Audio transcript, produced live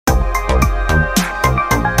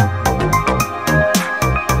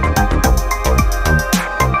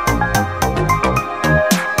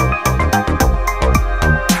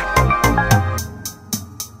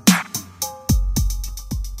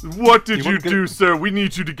What did you do, sir? We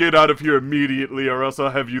need you to get out of here immediately, or else I'll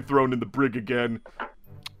have you thrown in the brig again.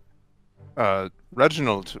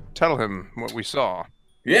 Reginald, tell him what we saw.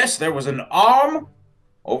 Yes, there was an arm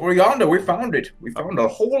over yonder. We found it. We found a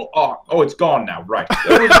whole arm. Oh, it's gone now. Right.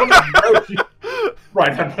 There was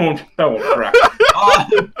right. That won't crack.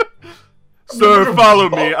 Sir, follow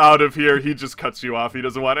me out of here. He just cuts you off. He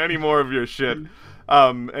doesn't want any more of your shit.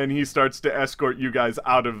 And he starts to escort you guys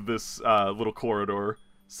out of this little corridor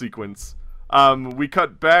sequence. We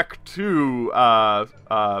cut back to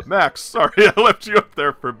Max. Sorry, I left you up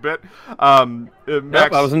there for a bit. Max,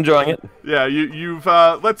 yep, I was enjoying it. Yeah, you've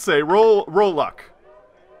let's say roll luck.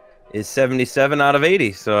 Is 77 out of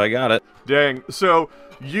 80, so I got it. Dang. So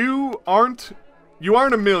you aren't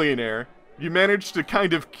a millionaire. You managed to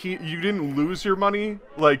kind of keep. You didn't lose your money.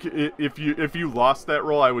 Like if you lost that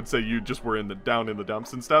roll, I would say you just were down in the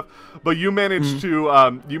dumps and stuff. But you managed to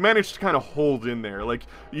kind of hold in there. Like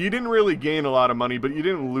you didn't really gain a lot of money, but you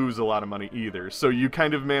didn't lose a lot of money either. So you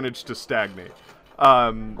kind of managed to stagnate.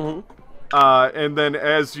 And then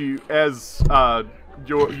as you're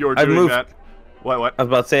doing that. What? I was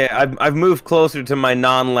about to say I've moved closer to my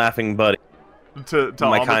non-laughing buddy. To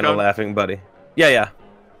my kind of laughing buddy. Yeah.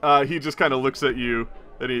 He just kind of looks at you,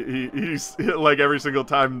 and he's like every single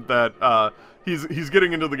time that he's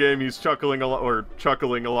getting into the game, he's chuckling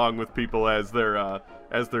along with people as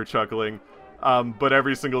they're chuckling. But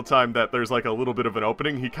every single time that there's like a little bit of an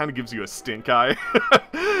opening, he kind of gives you a stink eye.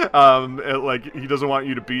 Like he doesn't want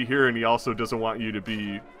you to be here, and he also doesn't want you to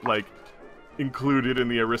be like included in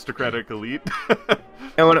the aristocratic elite.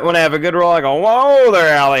 And when I have a good roll, I go, "Whoa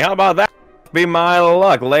there, Allie! How about that? Be my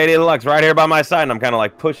luck, Lady Luck's right here by my side," and I'm kind of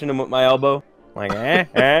like pushing him with my elbow, like,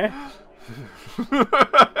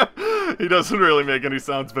 He doesn't really make any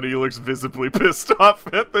sounds, but he looks visibly pissed off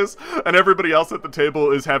at this, and everybody else at the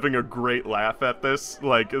table is having a great laugh at this,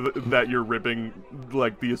 like, that you're ribbing,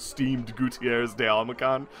 like, the esteemed Gutierrez de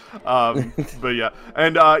Almacan. But yeah,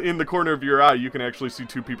 and in the corner of your eye, you can actually see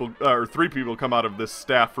three people come out of this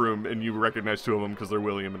staff room, and you recognize two of them because they're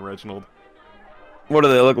William and Reginald. What do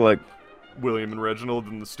they look like? William and Reginald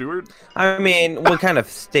and the steward? I mean, what kind of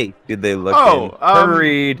state did they look in?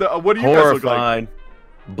 Hurried, what do you horrified, guys look like?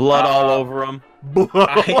 Blood all over them.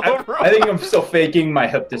 I think I'm still faking my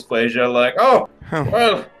hip dysplasia, like, oh,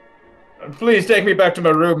 well, please take me back to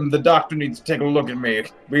my room. The doctor needs to take a look at me.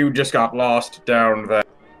 We just got lost down there.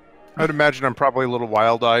 I'd imagine I'm probably a little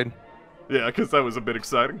wild-eyed. Yeah, because that was a bit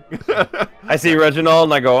exciting. I see Reginald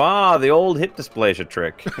and I go, the old hip dysplasia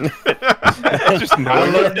trick. Just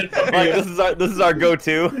like, this is our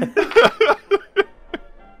go-to.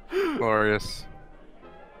 Glorious.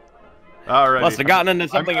 Alright. Must have gotten into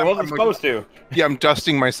something it wasn't supposed to. Yeah, I'm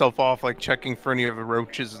dusting myself off, like checking for any of the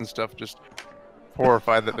roaches and stuff, just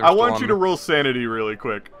horrified that they're I want you to roll sanity really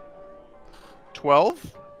quick.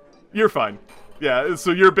 12? You're fine. Yeah, so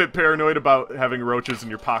you're a bit paranoid about having roaches in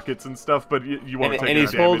your pockets and stuff, but you won't take any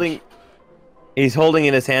damage. He's holding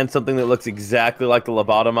in his hand something that looks exactly like the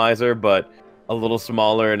lobotomizer, but a little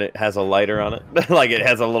smaller, and it has a lighter on it. Like it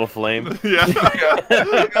has a little flame. Yeah.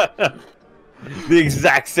 The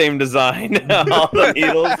exact same design. All the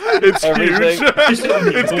needles. It's everything. Huge.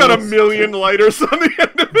 It's got 1 million lighters on the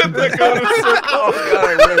end of it that go in a circle.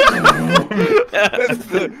 That's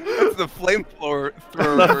the flamethrower.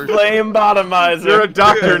 The flame bottomizer. You're a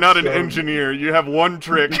doctor, not an engineer. You have one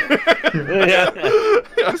trick. Yeah.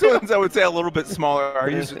 Those ones I would say a little bit smaller. I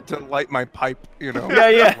use it to light my pipe, you know.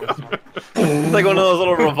 Yeah. It's like one of those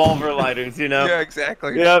little revolver lighters, you know? Yeah,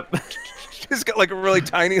 exactly. Yep. It's got like a really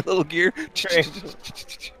tiny little gear.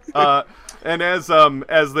 And as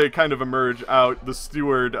they kind of emerge out, the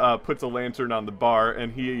steward puts a lantern on the bar,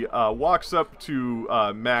 and he walks up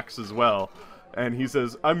to Max as well, and he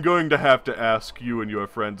says, "I'm going to have to ask you and your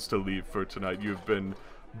friends to leave for tonight. You've been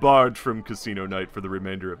barred from casino night for the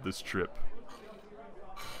remainder of this trip."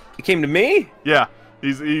 You came to me? Yeah.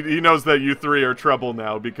 He knows that you three are trouble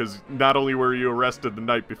now, because not only were you arrested the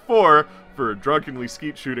night before for drunkenly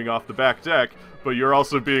skeet shooting off the back deck, but you're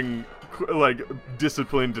also being like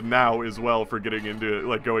disciplined now as well for going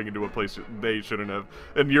into a place they shouldn't have,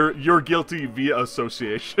 and you're guilty via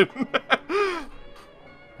association.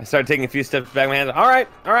 I started taking a few steps back. My hands. All right,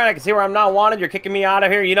 I can see where I'm not wanted. You're kicking me out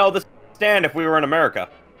of here. You know this would stand if we were in America.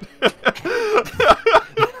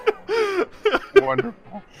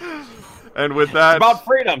 Wonderful. And with that, it's about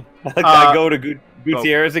freedom. I go to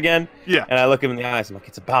Gutierrez again. Yeah. And I look him in the eyes. I'm like,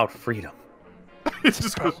 it's about freedom. It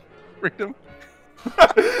just goes, freedom.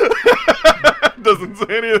 Doesn't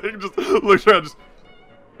say anything. Just looks around.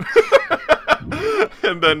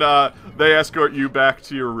 And then They escort you back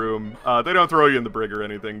to your room. They don't throw you in the brig or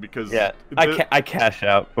anything because I cash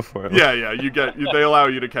out before. Yeah, they allow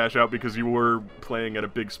you to cash out because you were playing at a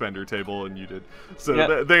big spender table and you did.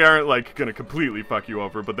 So they aren't like gonna completely fuck you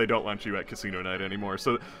over, but they don't want you at casino night anymore.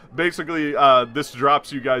 So basically, this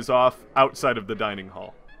drops you guys off outside of the dining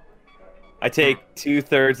hall. I take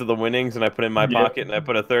 2/3 of the winnings and I put it in my pocket, and I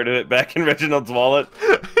put 1/3 of it back in Reginald's wallet.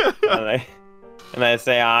 and I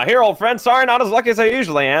say, here, old friend, sorry, not as lucky as I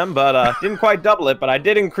usually am, but didn't quite double it, but I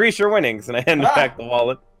did increase your winnings, and I hand back the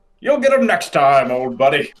wallet. You'll get them next time, old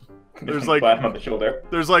buddy. There's pat him on the shoulder.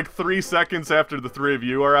 There's like 3 seconds after the three of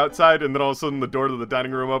you are outside, and then all of a sudden the door to the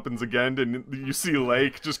dining room opens again, and you see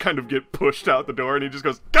Lake just kind of get pushed out the door, and he just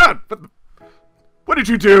goes, God, what did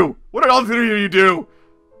you do? What did all three of you do?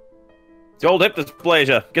 It's old hip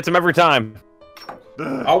dysplasia. Gets him every time.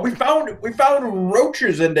 We found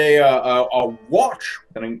roaches and a watch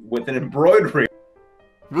with an embroidery.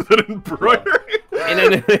 With an embroidery? In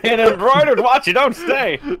an embroidered watch, you don't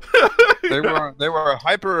stay. They were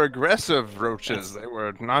hyper-aggressive roaches. They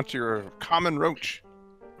were not your common roach.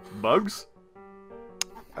 Bugs?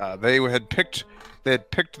 They had picked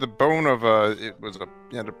the bone of it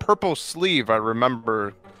had a purple sleeve, I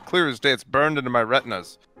remember clear as day. It's burned into my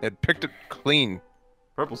retinas. They had picked it clean.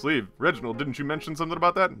 Purple sleeve. Reginald, didn't you mention something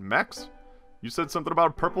about that? Max? You said something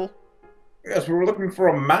about purple? Yes, we were looking for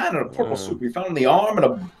a man in a purple suit. We found the arm,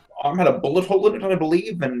 and the arm had a bullet hole in it, I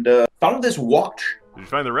believe, and found this watch. Did you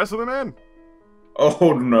find the rest of the man?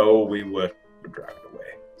 Oh, no, we were dragged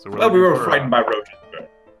away. So we were frightened by roaches.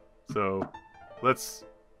 So, let's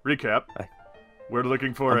recap. We're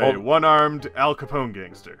looking for a one-armed Al Capone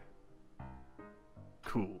gangster.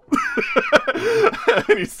 Cool.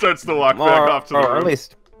 And he starts to walk back off to the room.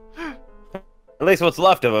 At least what's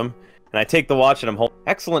left of him. And I take the watch and I'm holding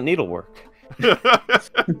excellent needlework. A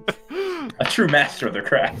true master of the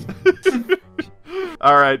craft.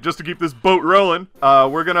 All right, just to keep this boat rolling,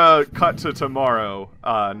 we're gonna cut to tomorrow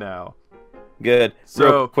now. Good. So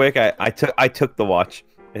real quick, I took the watch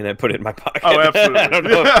and I put it in my pocket. Oh, absolutely. I don't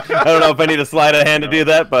know if I need a sleight of hand to do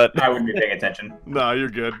that, but I wouldn't be paying attention. No, you're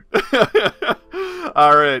good.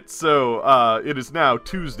 All right, so it is now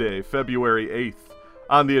Tuesday, February 8th.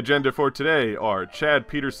 On the agenda for today are Chad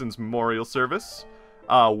Peterson's memorial service,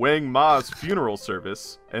 Wang Ma's funeral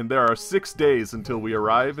service, and there are 6 days until we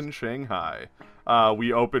arrive in Shanghai.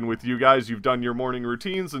 We open with you guys. You've done your morning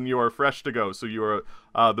routines, and you are fresh to go. So you are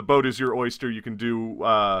the boat is your oyster. You can do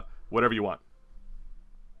whatever you want.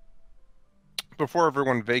 Before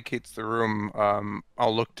everyone vacates the room,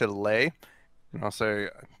 I'll look to Lei, and I'll say,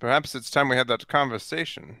 perhaps it's time we had that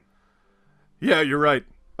conversation. Yeah, you're right.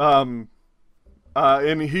 And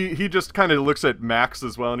he just kind of looks at Max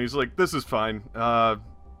as well, and he's like, "This is fine.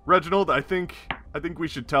 Reginald, I think we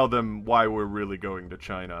should tell them why we're really going to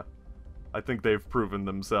China. I think they've proven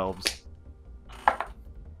themselves."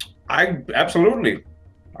 Absolutely.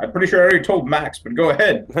 I'm pretty sure I already told Max, but go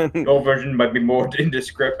ahead. Your version might be more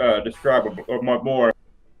indescribable, or more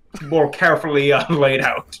carefully laid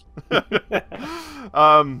out.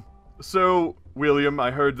 So, William,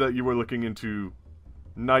 I heard that you were looking into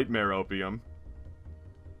nightmare opium.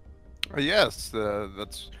 Yes,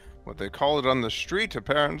 that's what they call it on the street,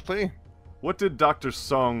 apparently. What did Dr.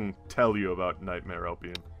 Song tell you about nightmare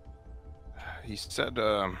opium? He said,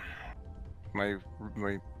 my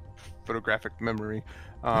photographic memory,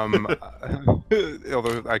 although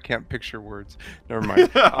I can't picture words. Never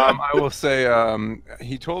mind. I will say,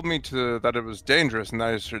 he told me that it was dangerous and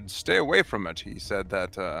that I should stay away from it. He said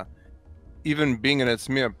that even being in its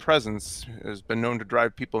mere presence has been known to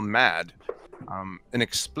drive people mad.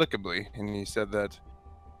 Inexplicably, and he said that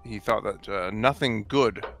he thought that nothing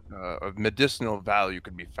good of medicinal value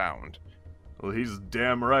could be found. Well, he's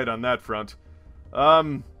damn right on that front.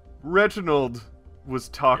 Reginald was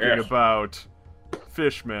talking about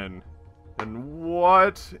fishmen, and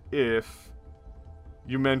what if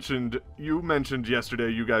you mentioned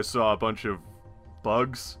yesterday you guys saw a bunch of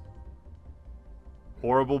bugs?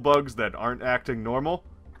 Horrible bugs that aren't acting normal?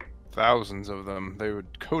 Thousands of them. They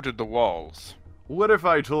would coated the walls. What if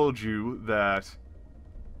I told you that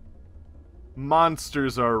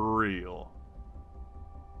monsters are real?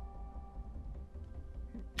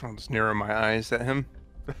 I'll just narrow my eyes at him.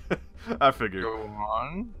 I figured. Go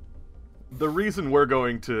on. The reason we're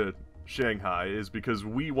going to Shanghai is because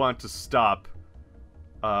we want to stop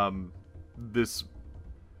this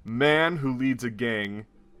man who leads a gang.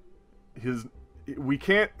 We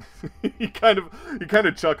can't. he kind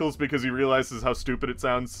of chuckles because he realizes how stupid it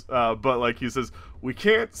sounds. But like he says, we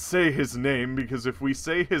can't say his name because if we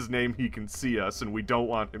say his name, he can see us, and we don't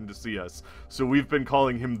want him to see us. So we've been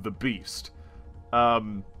calling him the Beast.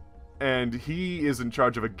 and he is in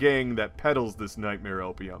charge of a gang that peddles this nightmare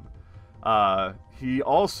opium. He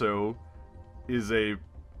also is a...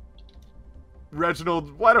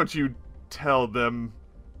 Reginald, why don't you tell them?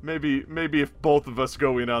 Maybe if both of us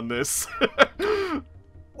go in on this.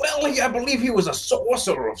 Well, I believe he was a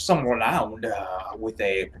sorcerer of some renown, with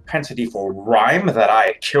a propensity for rhyme that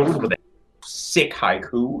I killed with a sick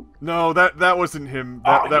haiku. No, that wasn't him.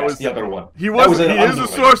 That was the other one. He was. He is a underling.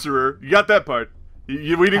 sorcerer. You got that part.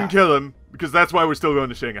 We didn't kill him because that's why we're still going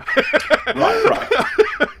to Shanghai. Right.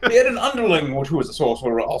 He had an underling who was a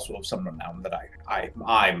sorcerer, also of some renown, that I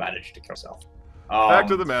managed to kill myself. Fact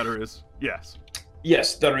of the matter is, yes.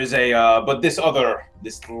 Yes, there is a, but this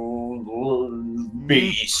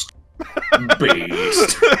beast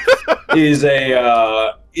is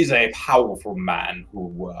a powerful man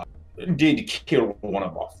who did kill one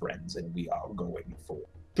of our friends, and we are going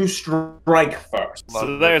to strike first.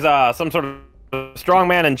 So there's some sort of strong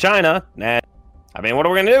man in China, and I mean, what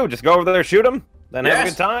are we gonna do? Just go over there, shoot him, then have a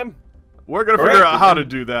good time? We're gonna figure out how to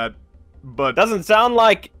do that, but doesn't sound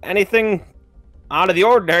like anything out of the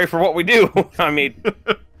ordinary for what we do. I mean.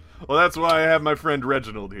 Well, that's why I have my friend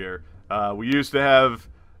Reginald here. We used to have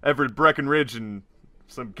Everett Breckenridge and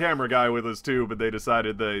some camera guy with us too, but they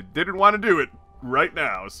decided they didn't want to do it right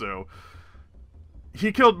now, so...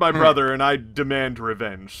 He killed my brother, and I demand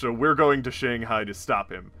revenge, so we're going to Shanghai to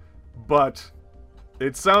stop him. But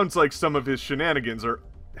it sounds like some of his shenanigans are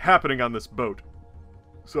happening on this boat.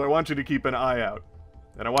 So I want you to keep an eye out.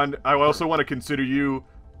 And I also want to consider you,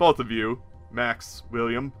 both of you, Max,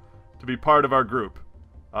 William, to be part of our group.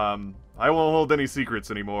 I won't hold any secrets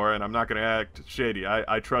anymore, and I'm not going to act shady.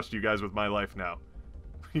 I trust you guys with my life now.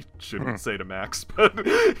 He shouldn't say to Max, but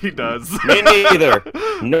he does. Me neither.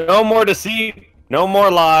 No more deceit, no more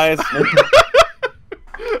lies.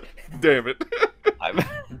 Damn it.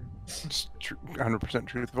 Just 100%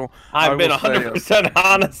 truthful. I've been 100%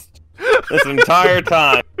 honest this entire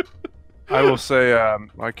time. I will say,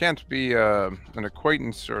 I can't be an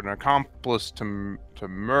acquaintance or an accomplice to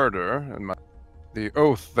murder, and the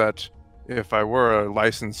oath that if I were a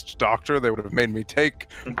licensed doctor, they would have made me take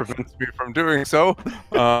prevents me from doing so.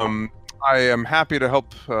 I am happy to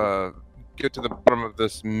help get to the bottom of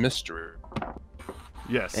this mystery.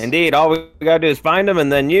 Yes. Indeed, all we gotta do is find him,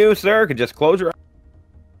 and then you, sir, could just close your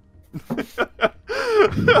eyes.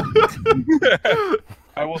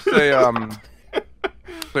 I will say,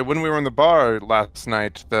 when we were in the bar last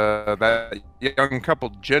night, that young couple,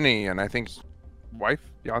 Jenny, and I think wife,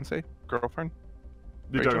 fiance, girlfriend.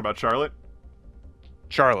 You're talking about Charlotte?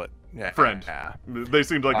 Charlotte, yeah. Friend. Yeah. They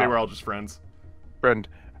seemed like they were all just friends. Friend.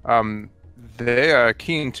 They are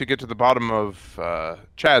keen to get to the bottom of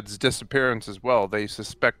Chad's disappearance as well. They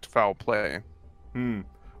suspect foul play.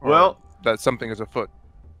 Well, that something is afoot.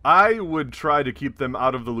 I would try to keep them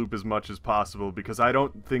out of the loop as much as possible, because I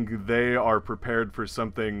don't think they are prepared for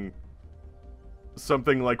something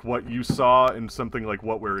like what you saw and something like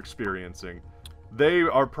what we're experiencing. They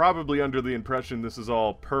are probably under the impression this is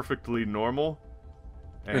all perfectly normal,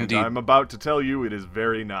 and Indeed. I'm about to tell you it is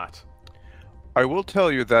very not. I will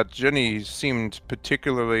tell you that Jenny seemed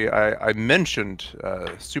particularly... I mentioned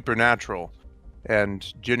supernatural,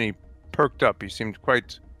 and Jenny perked up. He seemed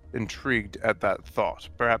quite intrigued at that thought.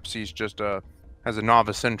 Perhaps he's just has a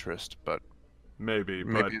novice interest, but maybe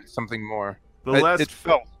it's something more. It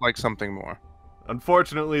felt like something more.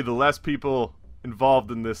 Unfortunately, the less people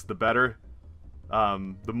involved in this, the better.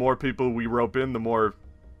 The more people we rope in, the more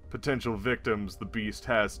potential victims the beast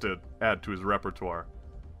has to add to his repertoire.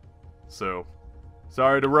 So,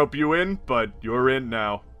 sorry to rope you in, but you're in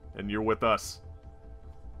now, and you're with us.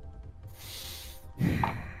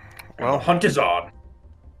 Well, hunt is on.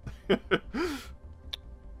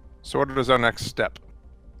 So what is our next step?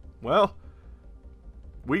 Well,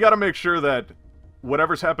 we gotta make sure that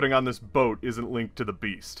whatever's happening on this boat isn't linked to the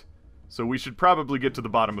beast. So we should probably get to the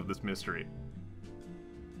bottom of this mystery.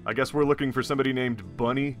 I guess we're looking for somebody named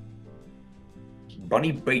Bunny.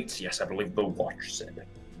 Bunny Bates, yes, I believe the watch said.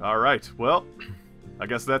 Alright, well, I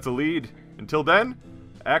guess that's a lead. Until then,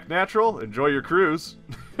 act natural, enjoy your cruise,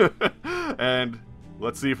 and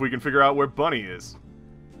let's see if we can figure out where Bunny is.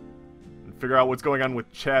 And figure out what's going on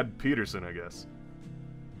with Chad Peterson, I guess.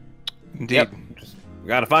 Indeed. Yep. We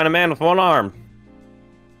gotta find a man with one arm.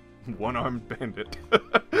 One-armed bandit.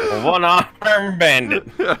 A one-armed bandit.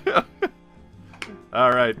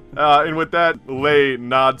 Alright, and with that, Lay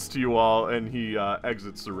nods to you all, and he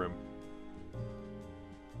exits the room.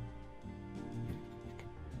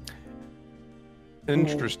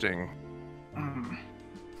 Interesting.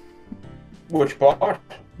 Which part?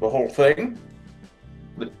 The whole thing?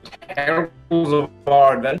 The terribles of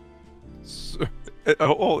our adventure?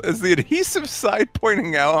 Is the adhesive side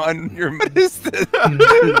pointing out on your? What is this?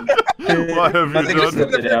 What have you Just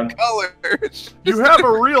done? lift it down. Color. You have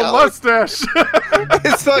a real mustache.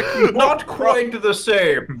 It's like Not quite the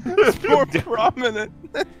same. it's more prominent.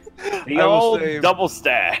 The I will old say- double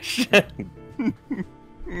stash.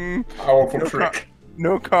 Powerful trick.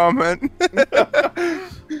 No comment.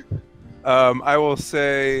 I will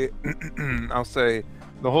say, I'll say,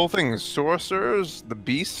 the whole thing is sorcerers, the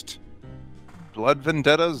beast, blood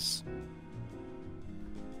vendettas.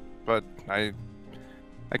 But I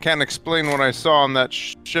can't explain what I saw on that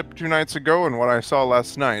ship 2 nights ago and what I saw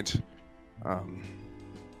last night.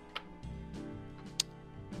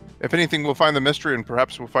 If anything, we'll find the mystery, and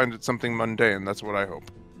perhaps we'll find it something mundane. That's what I hope.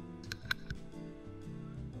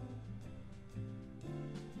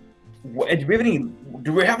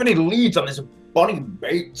 Do we have any leads on this Bunny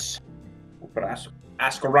Bates? We could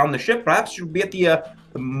ask around the ship. Perhaps she'll be at the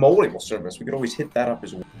memorial service. We could always hit that up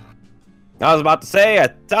as well. I was about to say,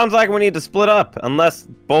 it sounds like we need to split up, unless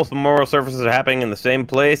both memorial services are happening in the same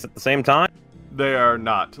place at the same time. They are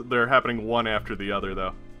not. They're happening one after the other,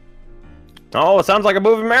 though. Oh, it sounds like a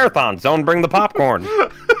movie marathon. Don't bring the popcorn.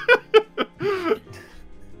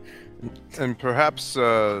 And perhaps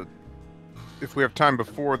if we have time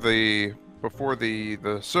before the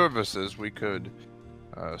services, we could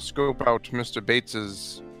scope out Mr.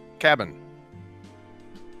 Bates's cabin.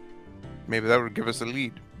 Maybe that would give us a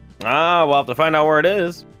lead. Ah, we'll have to find out where it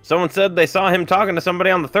is. Someone said they saw him talking to somebody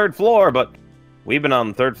on the 3rd floor, but we've been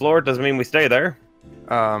on the 3rd floor. It doesn't mean we stay there.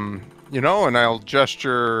 You know, and I'll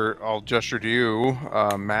gesture to you,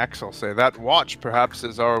 Max. I'll say that watch perhaps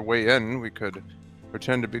is our way in. We could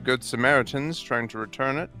pretend to be good Samaritans trying to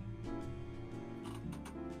return it.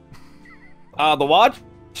 The watch?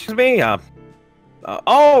 Excuse me?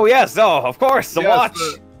 Oh, yes. Oh, of course. The Yes, watch.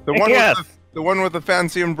 The one Yes. with the one with the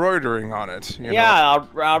fancy embroidering on it. You know. Yeah,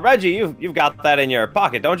 Reggie, you've got that in your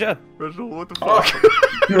pocket, don't you? Reginald, what the Oh. fuck?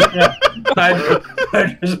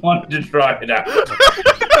 I just wanted to try it out.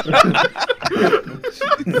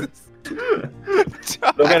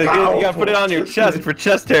 You gotta put it on your chest for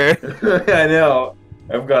chest hair. I know.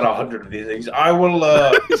 I've got 100 of these things. I will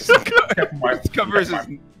check my Covers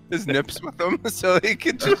his nips with them so he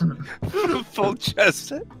can just full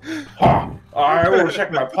chest it. I will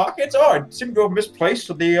check my pockets. Oh, I seem to have misplaced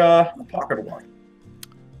the pocket watch.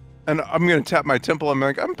 And I'm gonna tap my temple. I'm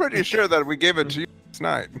like, I'm pretty sure that we gave it to you last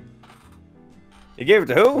night. You gave it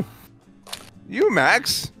to who? You,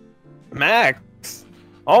 Max. Max.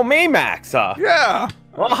 Oh, me, Max, huh? Yeah.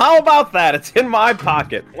 Well, how about that? It's in my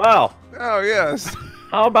pocket. Well, Oh yes.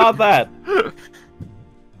 how about that?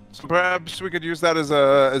 So perhaps we could use that as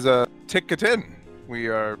a ticket in. We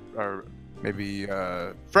are maybe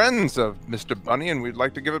friends of Mr. Bunny, and we'd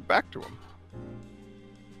like to give it back to him.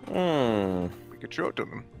 We could show it to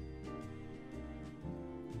them.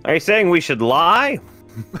 Are you saying we should lie?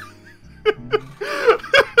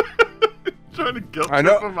 Trying to guilt I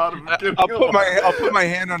know. trip him out of getting I'll put my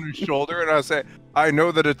hand on his shoulder and I'll say, I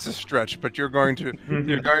know that it's a stretch, but you're going to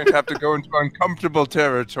have to go into uncomfortable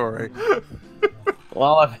territory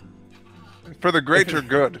Well, for the greater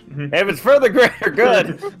good. if it's for the greater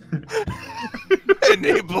good.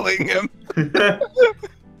 Enabling him.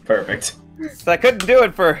 Perfect. So I couldn't do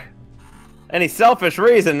it for any selfish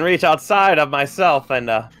reason, reach outside of myself, and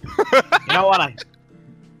you know what? I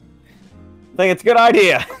think it's a good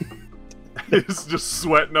idea. He's just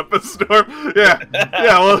sweating up a storm. Yeah,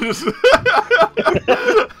 well, just...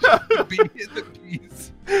 The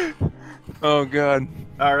peace. Oh god.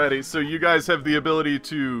 Alrighty, so you guys have the ability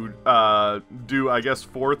to do, I guess,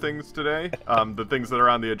 4 things today. The things that are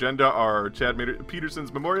on the agenda are Chad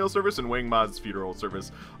Peterson's memorial service and Wang Ma's funeral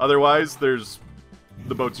service. Otherwise, there's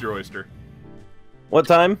the boat's your oyster. What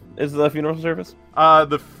time is the funeral service?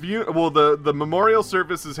 The memorial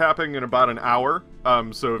service is happening in about an hour.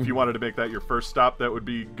 So if you wanted to make that your first stop, that would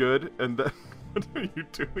be good. And then, what are you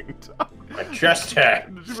doing, Tom? My chest hair.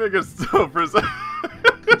 Did you make a stop for a second?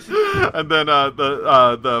 And then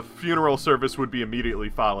the funeral service would be immediately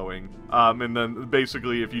following. And then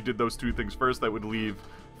basically, if you did those 2 things first, that would leave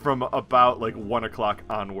from about like 1 o'clock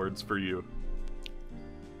onwards for you.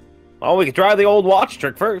 Well, we could try the old watch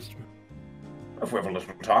trick first. If we have a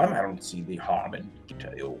little time, I don't see the harm in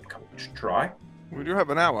the old coach try. We do have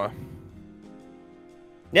an hour.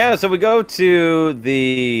 Yeah, so we go to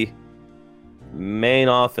the main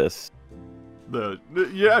office.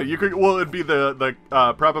 You could. Well, it'd be the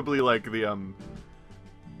probably like the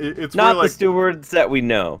it's Not where, like, the stewards that we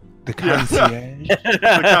know. The concierge.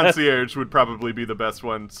 The concierge would probably be the best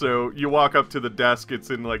one. So you walk up to the desk.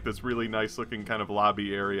 It's in like this really nice looking kind of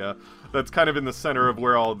lobby area that's kind of in the center of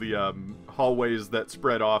where all the hallways that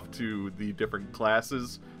spread off to the different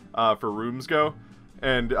classes for rooms go.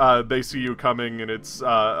 And they see you coming, and it's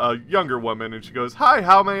a younger woman, and she goes, "Hi,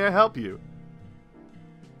 how may I help you?"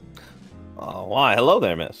 Why, hello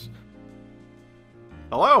there, miss.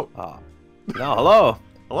 Hello. No, hello.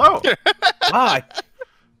 Hello. Hi.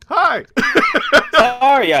 Hi. How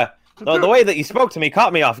are you? The way that you spoke to me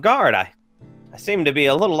caught me off guard. I seem to be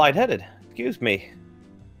a little lightheaded. Excuse me.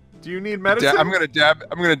 Do you need medicine? I'm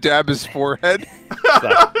gonna dab his forehead.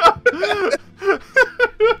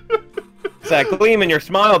 It's that gleam in your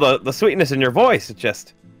smile, the sweetness in your voice. It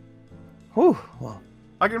just, whew. Well,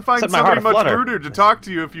 I can find set my heart somebody much aflutter. ruder to talk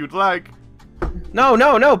to you if you'd like.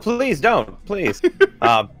 No, please don't, please.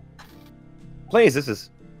 Please,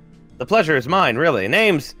 the pleasure is mine, really.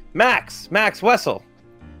 Name's Max Weasel.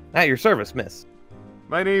 At your service, miss.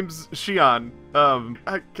 My name's Xian.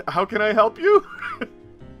 How can I help you?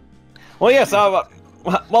 Well, yes, well,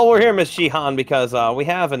 we're here, Miss Shihan, because we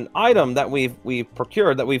have an item that we've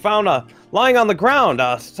procured that we found lying on the ground.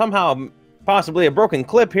 Somehow, possibly a broken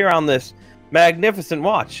clip here on this magnificent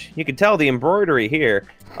watch. You can tell the embroidery here.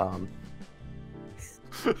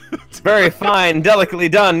 It's very fine, delicately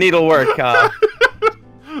done needlework.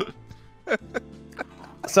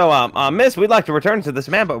 So, Miss, we'd like to return to this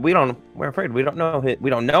man, but we're afraid we don't know him.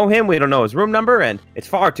 We don't know his room number, and it's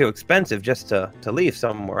far too expensive just to leave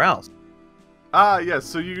somewhere else. Yes,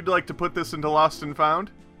 so you'd like to put this into Lost and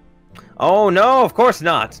Found? Oh, no, of course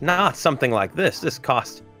not. Not something like this. This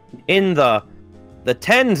cost in the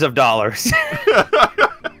tens of dollars.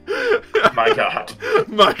 My God.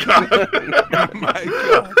 My God. Oh my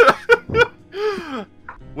God.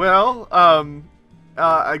 Well,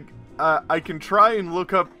 I can try and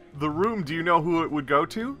look up the room. Do you know who it would go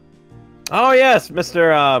to? Oh, yes,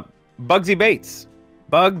 Mr. Bugsy Bates.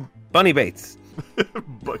 Bunny Bates.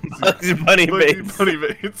 Bugsy Bunny Bates. Bunny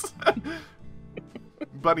Bates.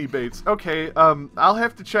 Bunny Bates. Okay, I'll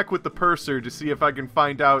have to check with the purser to see if I can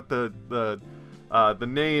find out the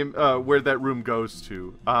name where that room goes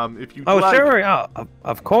to. If you like... Sure, yeah,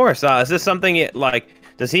 of course. Is this something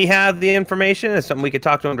does he have the information? Is it something we could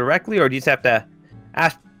talk to him directly, or do you just have to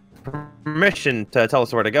ask permission to tell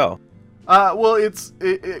us where to go? Well,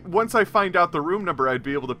 once I find out the room number, I'd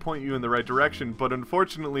be able to point you in the right direction, but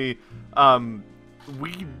unfortunately,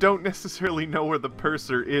 we don't necessarily know where the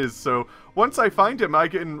purser is, so once I find him, I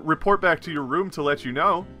can report back to your room to let you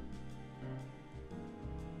know.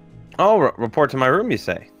 Oh, report to my room, you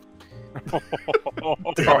say? Not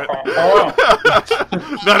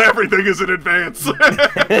everything is in advance.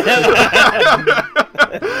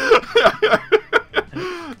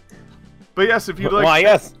 But yes, if you'd like... Why,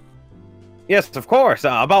 yes. Yes, of course.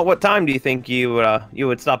 About what time do you think you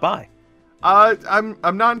would stop by? I'm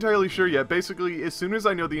not entirely sure yet. Basically, as soon as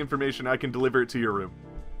I know the information, I can deliver it to your room.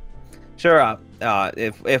 Sure.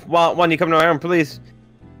 If when you come to my room, please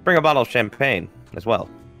bring a bottle of champagne as well.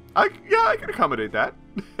 I can accommodate that.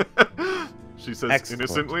 She says Excellent.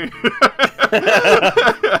 innocently.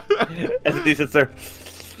 As he sits there.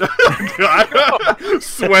 God.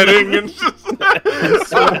 Sweating and just...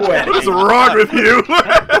 Sweating. What is wrong with you?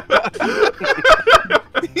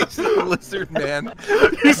 He's a lizard man.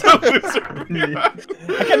 He's a lizard man. I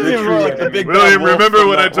can't even roll like the big William, bad wolf remember from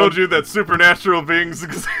when I that told one. you that supernatural beings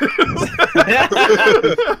exist?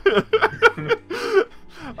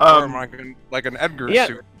 Like an Edgar Yeah.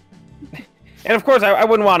 suit. And of course, I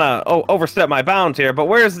wouldn't want to overstep my bounds here, but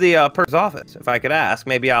where's the purser's office? If I could ask,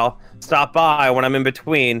 maybe I'll stop by when I'm in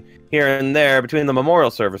between here and there, between the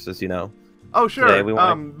memorial services, you know. Oh, sure. Today we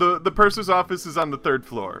wanna- The purser's office is on the 3rd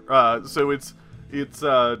floor. So it's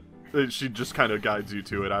she just kind of guides you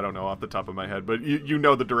to it. I don't know off the top of my head, but you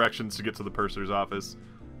know the directions to get to the purser's office.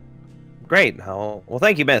 Great. Oh, well,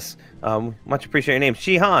 thank you, miss. Much appreciate your name.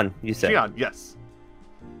 Shihan, you said. Xian, yes.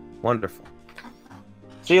 Wonderful.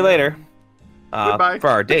 See you later. Goodbye. For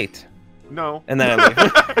our date. No. And then I leave. I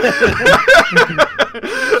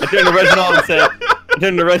turn to Reginald and say, I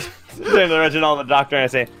turn to Reginald, the doctor, and I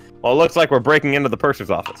say, well, it looks like we're breaking into the purser's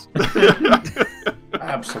office.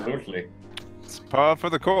 Absolutely. It's par for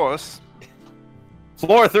the course.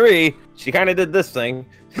 Floor 3, she kind of did this thing.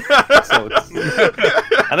 So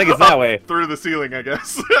I think it's that way. Through the ceiling, I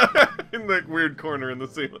guess. In that weird corner in the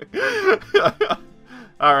ceiling.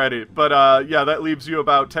 Alrighty, but yeah, that leaves you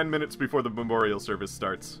about 10 minutes before the memorial service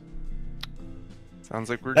starts.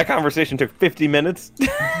 Sounds like we're... That conversation took 50 minutes.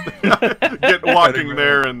 Walking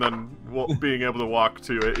there and then being able to walk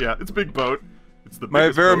to it. Yeah, it's a big boat. It's the My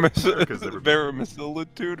biggest boat America's ever built.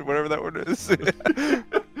 verisimilitude, whatever that word is. I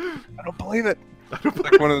don't believe it.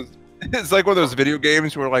 It's like one of those video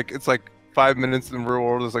games where like it's like 5 minutes in the real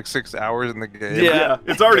world is like 6 hours in the game. Yeah,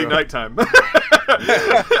 it's already nighttime. In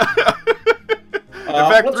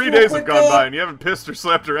fact, 3 days have gone by and you haven't pissed or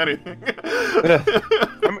slept or anything.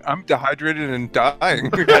 I'm dehydrated and dying.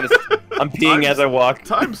 I'm peeing as I walk.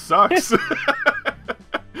 Time sucks.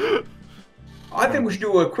 I think we should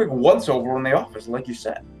do a quick once-over in the office, like you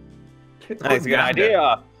said. That's a good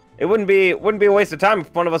idea. It wouldn't be a waste of time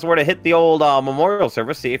if one of us were to hit the old memorial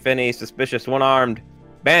service, see if any suspicious one-armed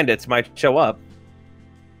bandits might show up.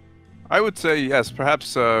 I would say yes.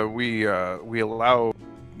 Perhaps we allow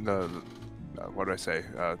the what do I say?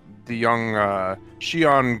 The young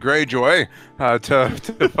Shion Greyjoy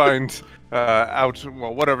to find out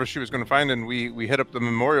whatever she was going to find, and we hit up the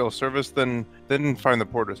memorial service, then find the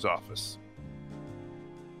porter's office.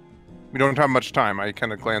 We don't have much time. I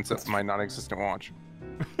kind of glance at my non-existent watch.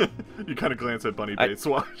 You kind of glance at Bunny Bates'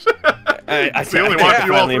 watch. It's the only watch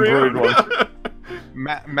you all three own.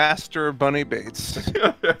 Master Bunny Bates.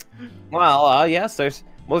 Well, yes, there's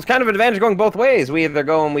kind of an advantage going both ways. We either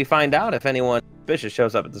go and we find out if anyone suspicious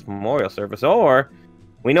shows up at this memorial service, or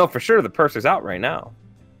we know for sure the purser's out right now.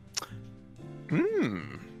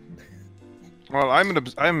 Well,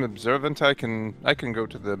 I'm observant. I can go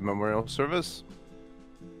to the memorial service.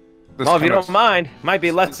 Well, if you don't mind, might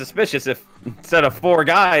be less suspicious if instead of 4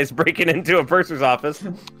 guys breaking into a purser's office,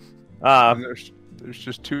 there's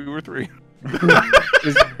just 2 or 3.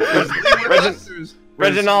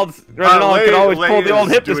 Reginald can always pull the old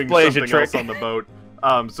hip dysplasia trick on the boat,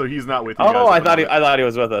 so he's not with you. Oh, I thought he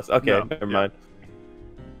was with us. Okay, no, never mind.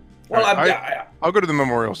 Well, I'll go to the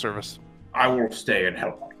memorial service. I will stay and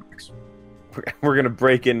help. We're gonna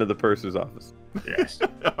break into the purser's office. Yes.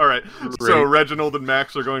 All right. So Reginald and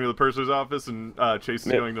Max are going to the purser's office, and Chase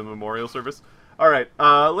is going to the memorial service. All right.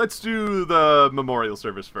 Let's do the memorial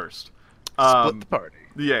service first. Split the party.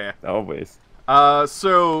 Yeah. Always.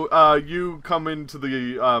 So you come into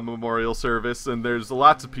the memorial service, and there's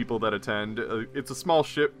lots of people that attend. It's a small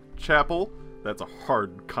chapel. That's a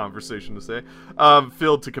hard conversation to say.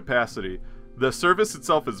 Filled to capacity. The service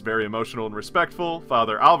itself is very emotional and respectful.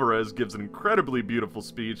 Father Alvarez gives an incredibly beautiful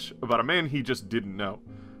speech about a man he just didn't know.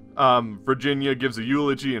 Virginia gives a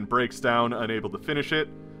eulogy and breaks down, unable to finish it.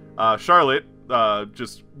 Charlotte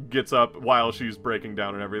just gets up while she's breaking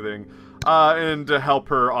down and everything, and to help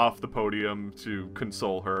her off the podium to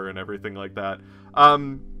console her and everything like that.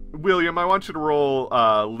 William, I want you to roll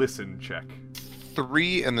listen check.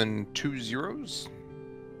 3 and then 2 zeros?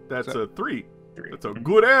 That's a 3. That's a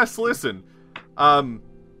good ass listen.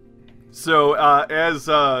 So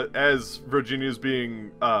as Virginia's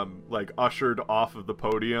being like ushered off of the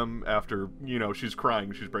podium after, she's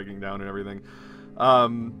crying, she's breaking down and everything,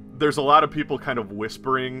 there's a lot of people kind of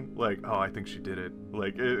whispering like, oh, I think she did it.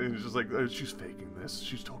 Like it's just like, she's faking this,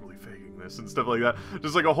 she's totally faking this and stuff like that.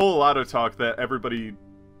 Just like a whole lot of talk that everybody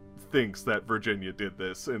thinks that Virginia did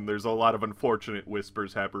this, and there's a lot of unfortunate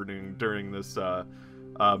whispers happening during this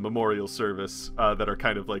memorial service that are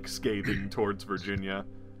kind of like scathing towards Virginia.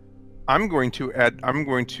 I'm going to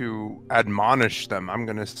admonish them. I'm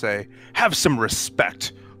going to say, have some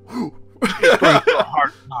respect. She's going through a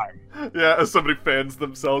hard time. Yeah, as somebody fans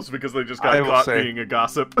themselves because they just got caught being a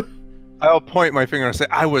gossip. I'll point my finger and say,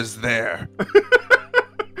 I was there.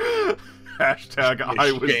 Hashtag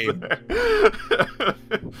I was there.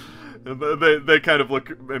 And they kind of look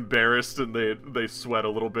embarrassed, and they sweat a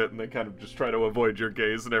little bit, and they kind of just try to avoid your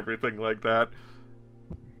gaze and everything like that.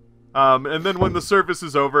 And then when the service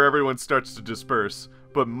is over, everyone starts to disperse.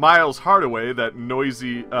 But Miles Hardaway, that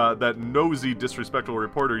nosy, disrespectful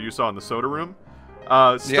reporter you saw in the soda room,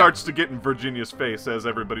 starts to get in Virginia's face as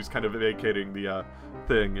everybody's kind of vacating the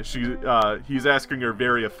thing. He's asking her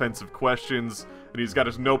very offensive questions, and he's got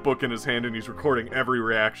his notebook in his hand, and he's recording every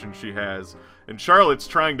reaction she has. And Charlotte's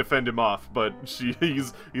trying to fend him off, but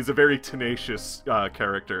he's a very tenacious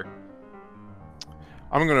character.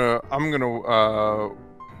 I'm gonna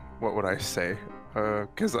what would I say?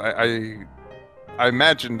 Because I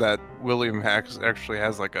imagine that William actually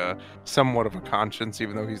has like a somewhat of a conscience,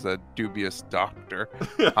 even though he's a dubious doctor.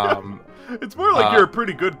 It's more like you're a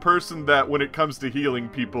pretty good person that, when it comes to healing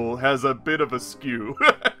people, has a bit of a skew.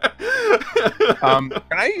 Can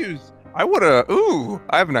I use? I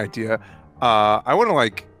have an idea. I want to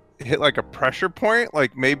like hit like a pressure point,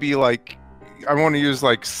 like maybe like I want to use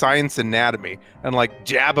like science anatomy and like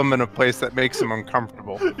jab him in a place that makes him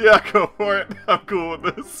uncomfortable. Yeah, go for it. I'm cool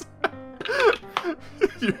with this.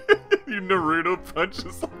 you Naruto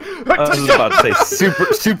punches. I was about to say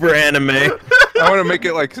super anime. I want to make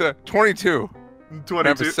it like 22. I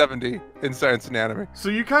have a 70 in science anatomy. So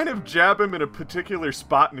you kind of jab him in a particular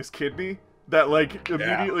spot in his kidney that like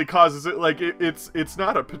immediately causes it. Like it's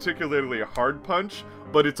not a particularly hard punch,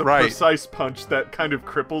 but it's a precise punch that kind of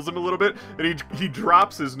cripples him a little bit. And he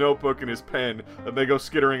drops his notebook and his pen, and they go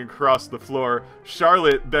skittering across the floor.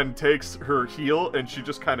 Charlotte then takes her heel and she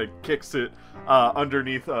just kind of kicks it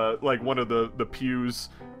underneath like one of the pews.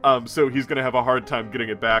 So he's gonna have a hard time getting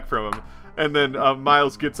it back from him. And then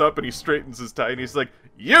Miles gets up and he straightens his tie and he's like,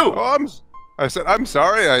 "You!" Oh, I said, "I'm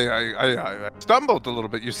sorry. I stumbled a little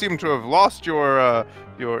bit. You seem to have lost your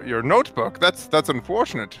notebook. That's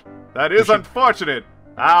unfortunate." That is unfortunate.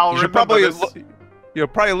 I'll remember this. You'll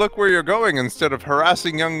probably look where you're going instead of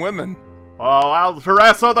harassing young women. Oh, I'll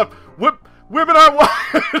harass other women I want.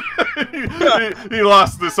 He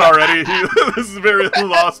lost this already. This is a very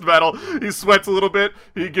lost battle. He sweats a little bit.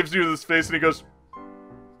 He gives you this face and he goes,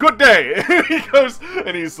 "Good day." He goes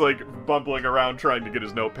and he's like bumbling around trying to get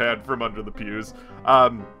his notepad from under the pews.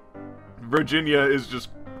 Virginia is just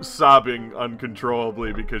sobbing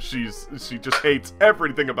uncontrollably because she just hates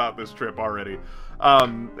everything about this trip already.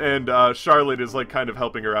 And Charlotte is like kind of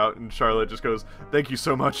helping her out, and Charlotte just goes, "Thank you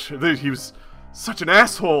so much. He was such an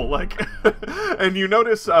asshole." Like, and you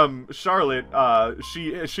notice Charlotte,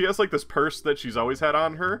 she has like this purse that she's always had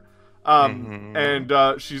on her.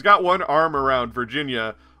 And she's got one arm around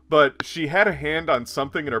Virginia, but she had a hand on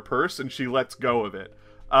something in her purse and she lets go of it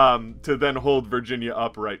to then hold Virginia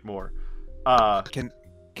upright more. Can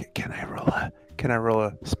I roll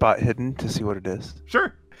a spot hidden to see what it is?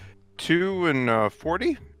 Sure. 2 and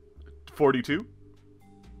 40? 42.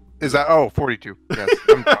 Is that 42? Yes.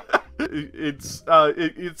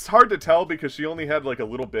 It's hard to tell because she only had like a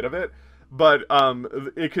little bit of it, but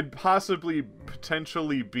it could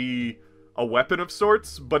potentially be a weapon of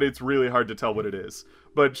sorts, but it's really hard to tell what it is.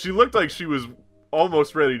 But she looked like she was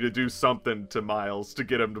almost ready to do something to Miles to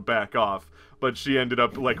get him to back off, but she ended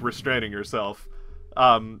up like restraining herself.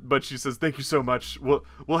 But she says, "Thank you so much.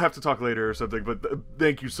 We'll have to talk later or something, but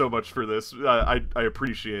thank you so much for this. I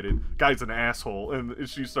appreciate it. Guy's an asshole." And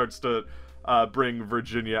she starts to bring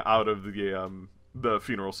Virginia out of the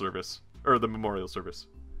funeral service or the memorial service.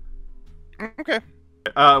 Okay.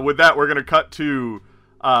 With that, we're gonna cut to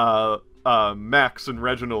Max and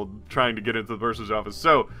Reginald trying to get into the bursar's office.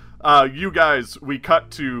 So, you guys, we cut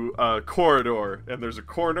to a corridor, and there's a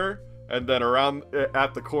corner, and then around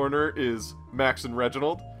at the corner is Max and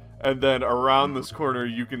Reginald, and then around this corner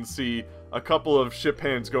you can see a couple of ship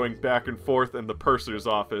hands going back and forth, and the purser's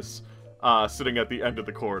office sitting at the end of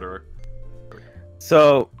the corridor.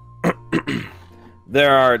 So.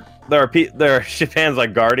 There are ship hands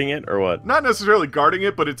like guarding it, or what? Not necessarily guarding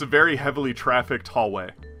it, but it's a very heavily trafficked hallway.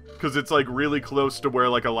 Because it's like really close to where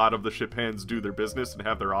like a lot of the ship hands do their business and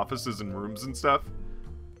have their offices and rooms and stuff.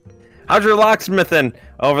 How's your locksmithing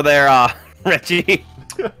over there, Reggie?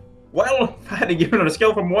 Well, if I had to give it on a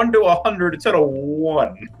scale from 1 to 100, it's at a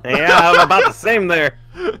 1. Yeah, I'm about the same there.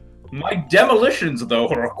 My demolitions, though,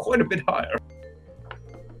 are quite a bit higher.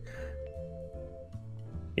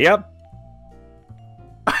 Yep.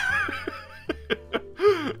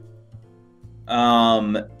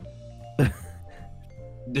 So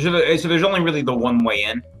there's only really the one way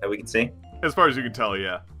in that we can see? As far as you can tell,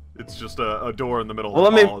 yeah. It's just a door in the middle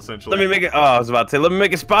of the hall, essentially. Let me make it. Oh, I was about to say, let me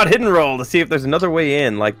make a spot hidden roll to see if there's another way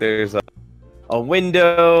in. Like there's a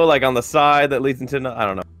window, like on the side that leads into. I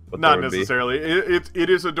don't know. Not necessarily. It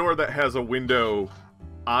is a door that has a window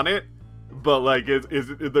on it, but like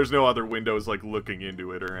there's no other windows like looking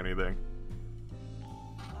into it or anything.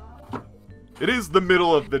 It is the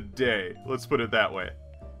middle of the day. Let's put it that way.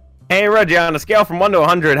 Hey, Reggie, on a scale from 1 to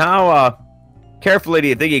 100, how carefully do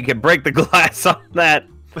you think you can break the glass on that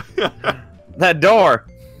door?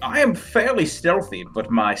 I am fairly stealthy,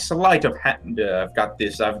 but my sleight of hand, I've got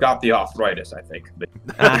the arthritis, I think.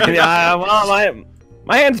 Well,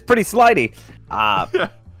 my hand's pretty slighty. I'll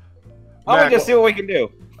just see what we can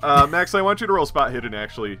do. Max, I want you to roll spot hidden,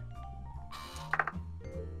 actually.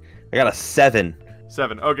 I got a 7.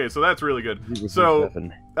 7. Okay, so that's really good. So,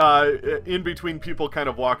 in between people kind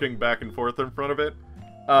of walking back and forth in front of it,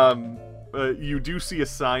 you do see a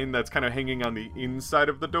sign that's kind of hanging on the inside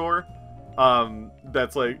of the door.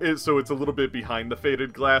 That's like, so it's a little bit behind the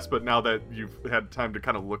faded glass, but now that you've had time to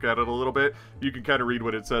kind of look at it a little bit, you can kind of read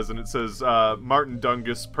what it says, and it says, Martin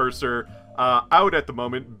Dungus, purser, out at the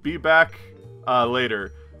moment, be back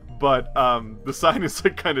later. But the sign is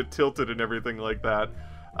like kind of tilted and everything like that.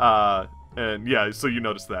 And yeah, so you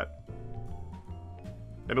notice that.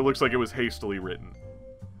 And it looks like it was hastily written.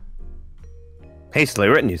 Hastily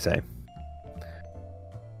written, you say?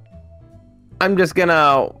 I'm just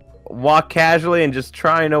gonna walk casually and just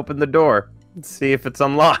try and open the door. Let's see if it's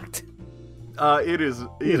unlocked. It is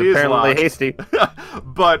apparently locked. hasty.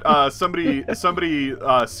 But somebody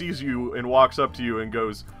sees you and walks up to you and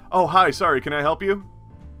goes, "Oh, hi, sorry, can I help you?"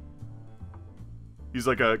 He's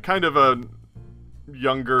like a kind of a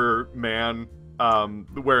younger man,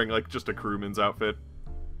 wearing like just a crewman's outfit.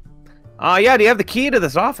 Yeah, do you have the key to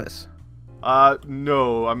this office?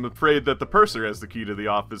 No, I'm afraid that the purser has the key to the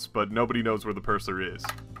office, but nobody knows where the purser is.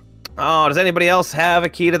 Oh, does anybody else have a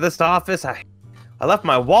key to this office? I left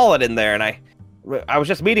my wallet in there, and I was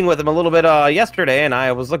just meeting with him a little bit yesterday, and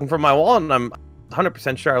I was looking for my wallet, and I'm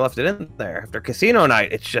 100% sure I left it in there. After casino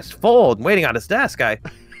night, it's just full and waiting on his desk.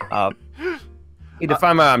 Need to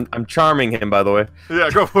find my. I'm charming him, by the way.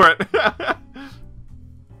 Yeah, go for it.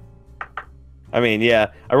 I mean,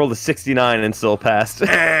 yeah, I rolled a 69 and still passed.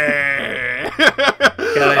 Anyway.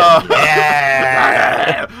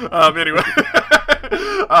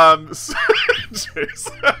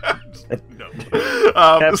 Jason. No.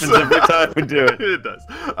 Happens every time we do it. It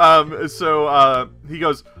does. So he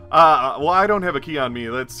goes, well, I don't have a key on me.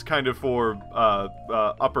 That's kind of for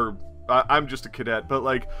upper. I'm just a cadet, but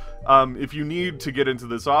like, if you need to get into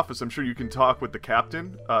this office, I'm sure you can talk with the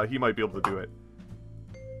captain. He might be able to do it.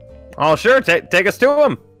 Oh, sure. Take us to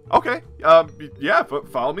him. Okay. Yeah.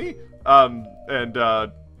 Follow me.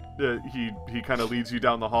 He kind of leads you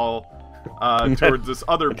down the hall towards this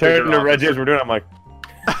other bigger Turn to Reggie office. as we're doing. I'm like,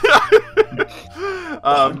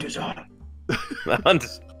 Hunt is on.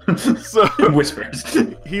 So Whispers.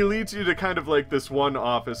 he leads you to kind of like this one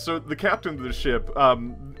office. So the captain of the ship,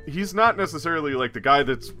 he's not necessarily like the guy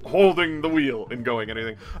that's holding the wheel and going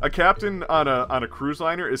anything. A captain on a cruise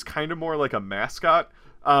liner is kind of more like a mascot.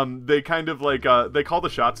 They kind of like they call the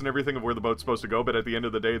shots and everything of where the boat's supposed to go, but at the end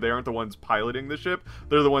of the day, they aren't the ones piloting the ship.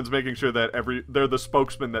 They're the ones making sure that they're the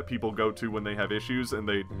spokesman that people go to when they have issues, and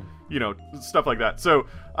they, stuff like that. So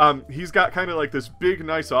he's got kind of like this big,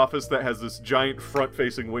 nice office that has this giant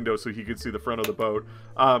front-facing window, so he can see the front of the boat.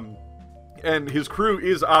 And his crew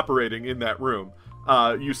is operating in that room.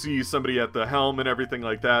 You see somebody at the helm and everything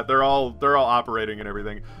like that. They're all operating and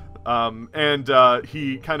everything.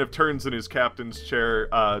 He kind of turns in his captain's chair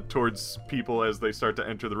towards people as they start to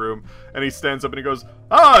enter the room, and he stands up and he goes,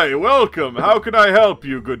 "Hi, welcome. How can I help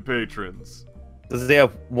you, good patrons?" Does he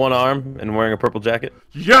have one arm and wearing a purple jacket?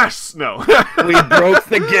 Yes. No. We broke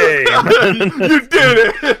the game. You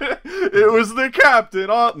did it. It was the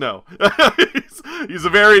captain. Oh no. he's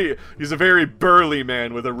a very burly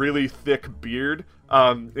man with a really thick beard,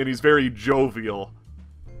 and he's very jovial.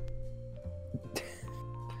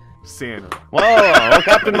 Santa. Whoa,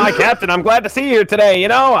 Captain, my captain, I'm glad to see you today.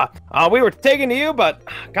 We were taking to you, but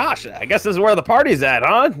gosh, I guess this is where the party's at,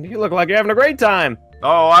 huh? You look like you're having a great time.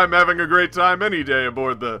 Oh, I'm having a great time any day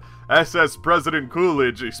aboard the SS President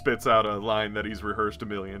Coolidge. He spits out a line that he's rehearsed a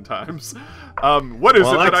million times. What is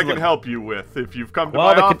it that I can help you with? If you've come to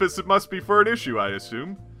my office, it must be for an issue, I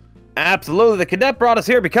assume. Absolutely. The cadet brought us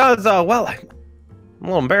here because, I'm a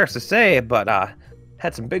little embarrassed to say, but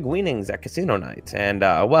had some big winnings at casino night, and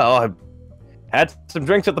I had some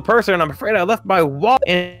drinks with the purser, and I'm afraid I left my wallet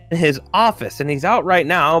in his office, and he's out right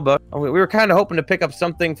now, but we were kind of hoping to pick up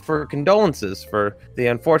something for condolences for the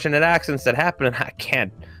unfortunate accidents that happened, and I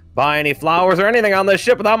can't buy any flowers or anything on this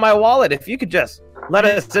ship without my wallet. If you could just let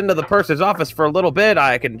us into the purser's office for a little bit,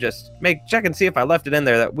 I can just check and see if I left it in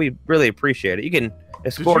there. That we'd really appreciate it. You can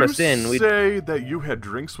escort us in. Did you say that you had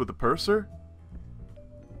drinks with the purser?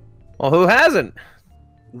 Well, who hasn't?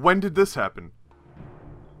 When did this happen?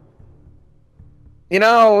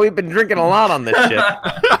 We've been drinking a lot on this ship.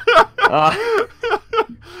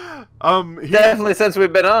 Definitely since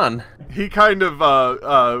we've been on. He kind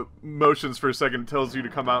of motions for a second, tells you to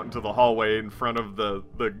come out into the hallway in front of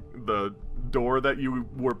the door that you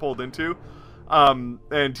were pulled into.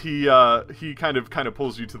 And he kind of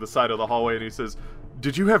pulls you to the side of the hallway, and he says,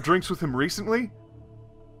 "Did you have drinks with him recently?"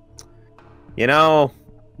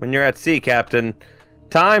 When you're at sea, Captain,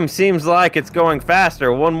 time seems like it's going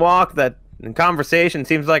faster. One walk that in conversation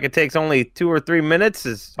seems like it takes only 2 or 3 minutes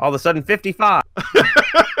is all of a sudden 55.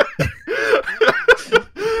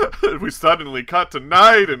 We suddenly cut to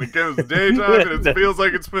night, and it goes daytime, and it feels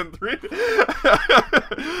like it's been 3.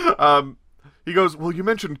 He goes, "Well, you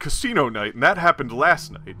mentioned casino night, and that happened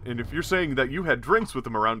last night. And if you're saying that you had drinks with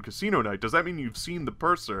him around casino night, does that mean you've seen the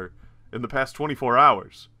purser in the past 24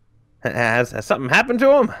 hours? Has something happened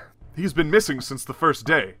to him? He's been missing since the first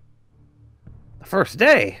day." The first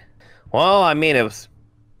day? Well, I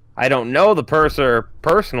don't know the purser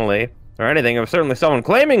personally or anything. It was certainly someone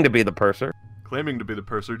claiming to be the purser. Claiming to be the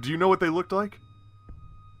purser. Do you know what they looked like?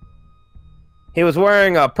 He was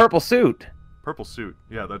wearing a purple suit. Purple suit.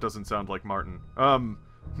 Yeah, that doesn't sound like Martin.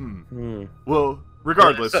 Well,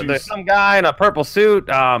 regardless, there's some guy in a purple suit.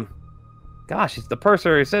 Gosh, it's the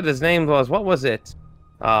purser. He said his name was, what was it?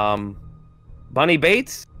 Bunny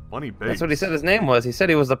Bates? Bunny Bates. That's what he said his name was. He said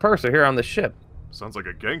he was the purser here on the ship. Sounds like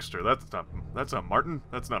a gangster. That's not Martin.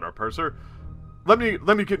 That's not our purser. Let me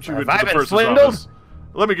get you into I the been purser's swindled? office.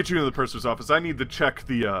 Let me get you into the purser's office. I need to check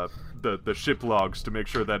the ship logs to make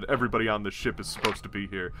sure that everybody on the ship is supposed to be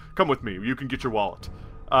here. Come with me. You can get your wallet.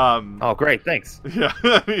 Oh, great, thanks. Yeah,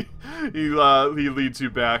 he leads you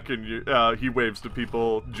back, and he waves to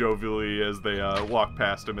people jovially as they walk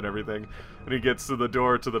past him and everything. And he gets to the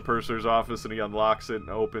door to the purser's office, and he unlocks it and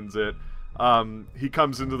opens it. He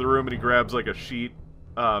comes into the room and he grabs like a sheet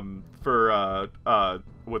for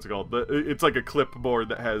what's it called? It's like a clipboard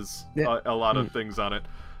that has a lot of things on it.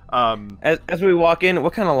 As we walk in,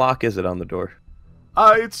 what kind of lock is it on the door?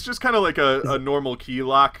 It's just kind of like a normal key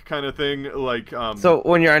lock kind of thing. Like So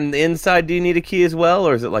when you're on the inside, do you need a key as well,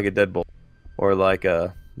 or is it like a deadbolt, or like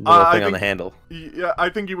a little thing on the handle? Yeah, I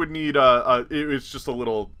think you would need it's just a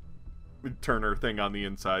little turner thing on the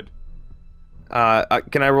inside.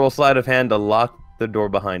 Can I roll sleight of hand to lock the door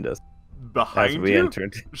behind us? Behind as we you?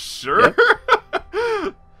 entered. Sure.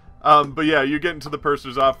 Yep. But yeah, you get into the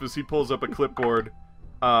purser's office. He pulls up a clipboard.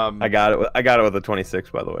 I got it with a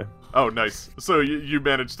 26, by the way. Oh, nice. So you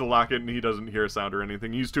managed to lock it, and he doesn't hear a sound or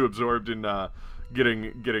anything. He's too absorbed in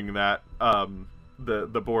getting that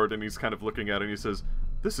the board, and he's kind of looking at it. And he says,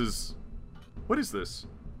 "What is this?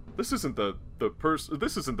 This isn't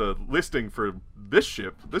This isn't the listing for this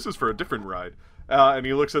ship. This is for a different ride." And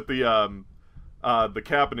he looks at the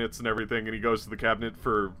cabinets and everything, and he goes to the cabinet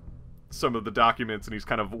for some of the documents, and he's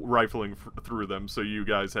kind of rifling through them. So you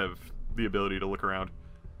guys have the ability to look around.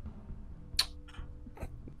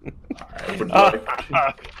 I would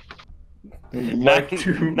like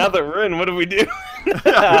to Now that we're in, what do we do?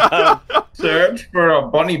 search for a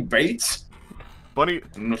Bunny Bates. Bunny.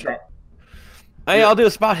 I'll do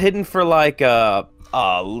a spot hidden for like a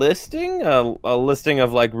listing, a listing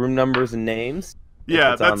of like room numbers and names.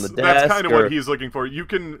 Yeah, that's kind of what he's looking for. You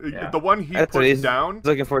can the one he put down.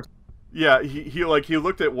 Looking for. Yeah, he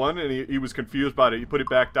looked at one and he was confused by it. He put it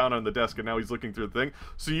back down on the desk, and now he's looking through the thing.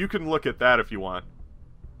 So you can look at that if you want.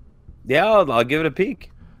 Yeah, I'll give it a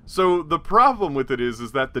peek. So the problem with it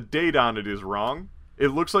is that the date on it is wrong. It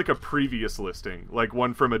looks like a previous listing, like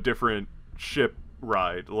one from a different ship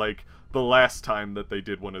ride, like the last time that they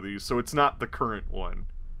did one of these. So it's not the current one.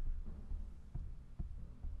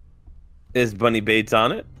 Is Bunny Bates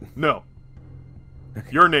on it? No.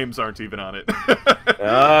 Your names aren't even on it.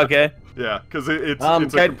 Okay. Yeah, because it's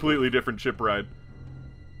a completely different ship ride.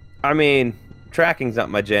 I mean, tracking's not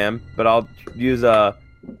my jam, but I'll use a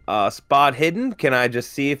spot hidden. Can I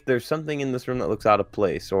just see if there's something in this room that looks out of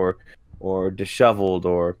place, or disheveled,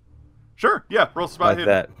 or sure? Yeah, roll spot like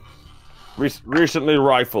hidden. That. Recently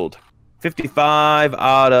rifled. 55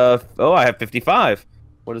 out of. Oh, I have 55.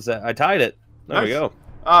 What is that? I tied it. There we go.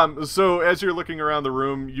 So as you're looking around the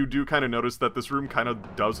room, you do kind of notice that this room kind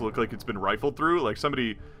of does look like it's been rifled through. Like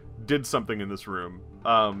somebody did something in this room.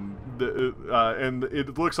 And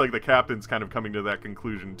it looks like the captain's kind of coming to that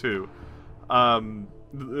conclusion too.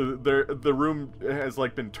 The room has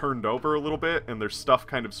like been turned over a little bit, and there's stuff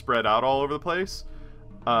kind of spread out all over the place.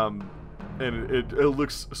 And it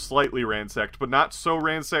looks slightly ransacked, but not so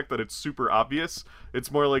ransacked that it's super obvious.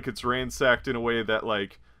 It's more like it's ransacked in a way that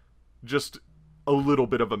like just a little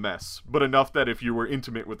bit of a mess, but enough that if you were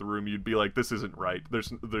intimate with the room, you'd be like, this isn't right.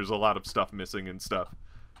 There's a lot of stuff missing and stuff.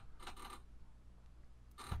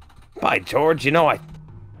 By George, I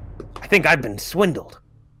think I've been swindled.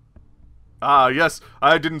 Yes,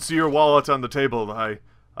 I didn't see your wallet on the table. I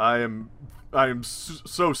am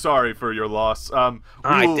so sorry for your loss.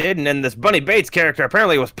 I didn't, and this Bunny Bates character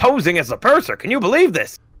apparently was posing as a purser. Can you believe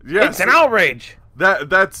this? Yes, it's an outrage.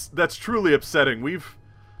 That's truly upsetting. We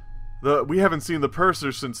haven't seen the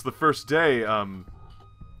purser since the first day. And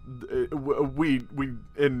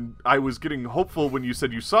I was getting hopeful when you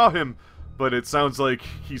said you saw him, but it sounds like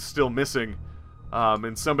he's still missing.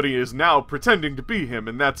 And somebody is now pretending to be him,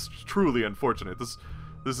 and that's truly unfortunate. This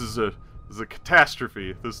is a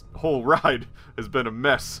catastrophe. This whole ride has been a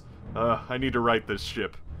mess. I need to right this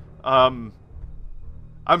ship. I'm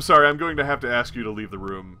sorry, I'm going to have to ask you to leave the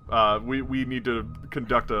room. We need to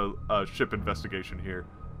conduct a ship investigation here.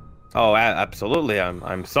 Oh, absolutely.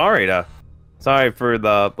 I'm sorry for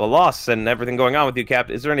the loss and everything going on with you,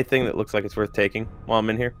 Captain. Is there anything that looks like it's worth taking while I'm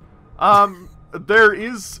in here? There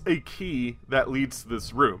is a key that leads to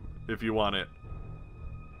this room, if you want it.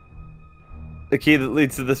 The key that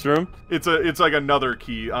leads to this room? It's like another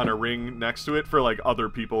key on a ring next to it for like other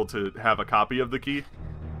people to have a copy of the key.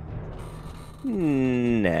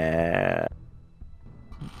 Nah.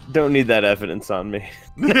 Don't need that evidence on me.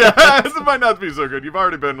 Yeah, this might not be so good. You've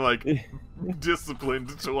already been, like,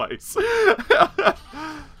 disciplined twice. Well,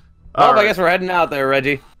 I guess we're heading out there,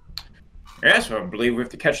 Reggie. Yes, I believe we have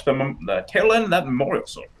to catch the tail end of that memorial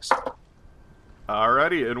service.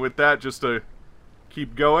 Alrighty, and with that, just to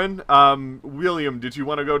keep going, William, did you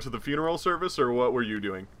want to go to the funeral service, or what were you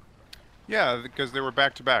doing? Yeah, because they were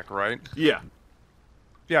back to back, right? Yeah.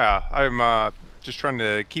 Yeah, I'm just trying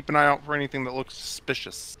to keep an eye out for anything that looks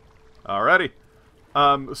suspicious. Alrighty.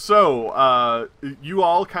 You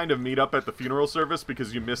all kind of meet up at the funeral service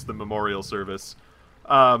because you missed the memorial service.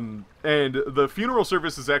 And the funeral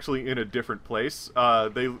service is actually in a different place.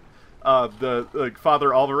 Father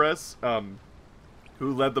Alvarez,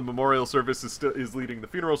 who led the memorial service, is leading the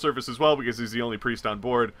funeral service as well because he's the only priest on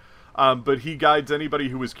board. But he guides anybody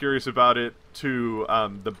who is curious about it to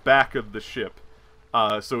the back of the ship.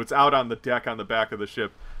 So it's out on the deck on the back of the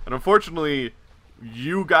ship. And unfortunately,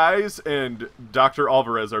 you guys and Dr.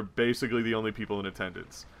 Alvarez are basically the only people in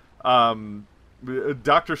attendance.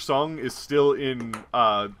 Dr. Sung is still in,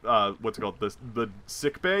 what's it called, the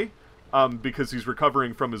sick bay, because he's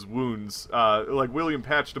recovering from his wounds. Like, William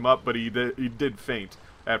patched him up, but he did faint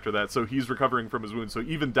after that, so he's recovering from his wounds. So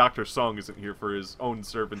even Dr. Sung isn't here for his own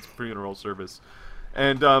servant's funeral service.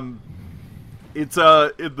 And,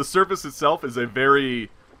 the service itself is a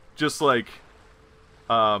very, just like,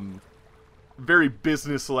 very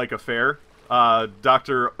business-like affair.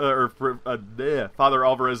 Father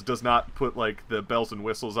Alvarez does not put, like, the bells and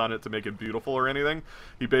whistles on it to make it beautiful or anything.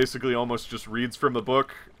 He basically almost just reads from the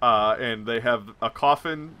book, and they have a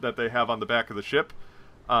coffin that they have on the back of the ship,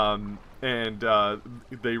 and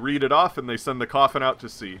they read it off, and they send the coffin out to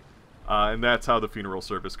sea. And that's how the funeral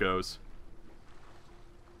service goes.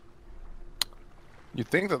 You'd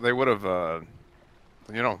think that they would have,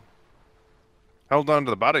 held on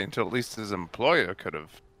to the body until at least his employer could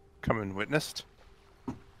have come and witnessed.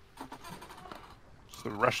 Just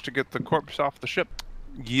the rush to get the corpse off the ship.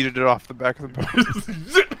 Yeeted it off the back of the boat.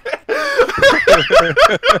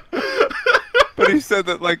 But he said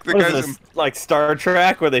that, like, the What guys... is this, like Star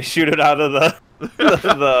Trek, where they shoot it out of the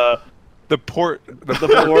port,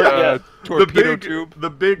 yeah. torpedo tube. The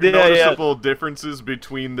big noticeable differences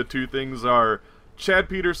between the two things are Chad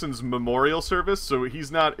Peterson's memorial service, so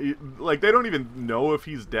he's not, like, they don't even know if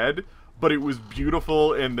he's dead, but it was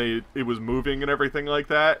beautiful, and it was moving and everything like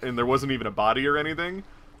that, and there wasn't even a body or anything.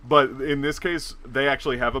 But in this case, they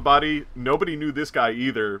actually have a body. Nobody knew this guy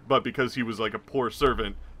either, but because he was, like, a poor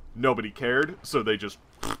servant, nobody cared, so they just...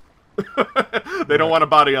 they don't want a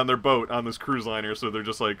body on their boat, on this cruise liner, so they're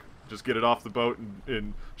just like, just get it off the boat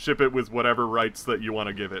and ship it with whatever rights that you want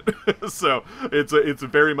to give it. So it's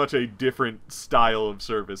very much a different style of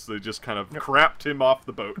service. They just kind of crapped him off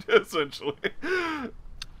the boat, essentially.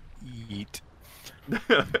 Yeet.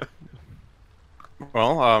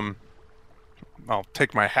 Well, I'll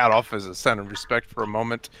take my hat off as a sign of respect for a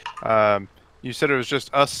moment. You said it was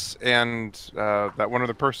just us and that one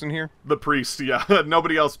other person here? The priest, yeah.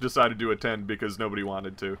 Nobody else decided to attend because nobody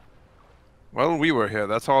wanted to. Well, we were here.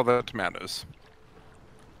 That's all that matters.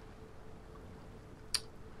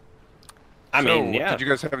 I mean, yeah. Did you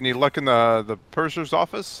guys have any luck in the purser's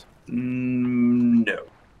office? No.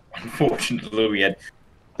 Unfortunately, we had...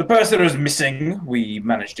 The purser was missing. We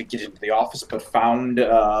managed to get into the office, but found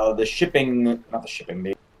the shipping... Not the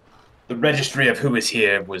shipping, the registry of who is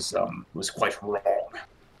here was quite wrong.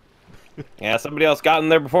 Yeah, somebody else got in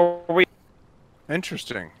there before we...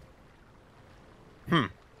 Interesting.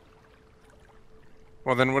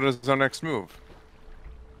 Well, then what is our next move?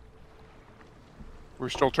 We're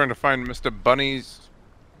still trying to find Mr. Bunny's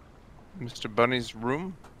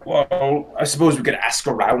room? Well, I suppose we could ask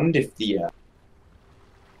around if we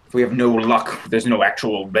have no luck, there's no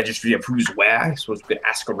actual registry of who's where. I suppose we could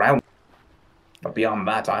ask around. But beyond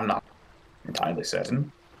that, I'm not entirely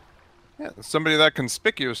certain. Yeah, somebody that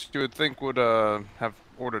conspicuous you would think would have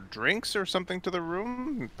ordered drinks or something to the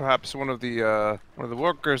room. Perhaps one of the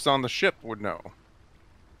workers on the ship would know.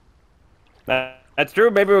 That's true.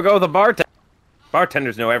 Maybe we'll go with a bartender.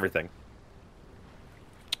 Bartenders know everything.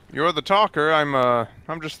 You're the talker.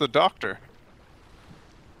 I'm just the doctor.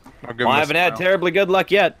 Well, I haven't had terribly good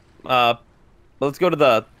luck yet. Let's go to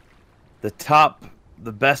the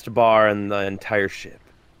best bar in the entire ship.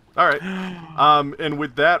 All right. And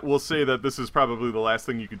with that, we'll say that this is probably the last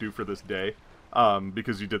thing you could do for this day,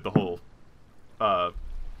 because you did the whole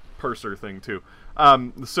purser thing too.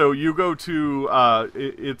 So you go to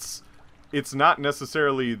it's not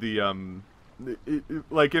necessarily the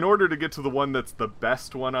like, in order to get to the one that's the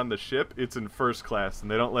best one on the ship, it's in first class,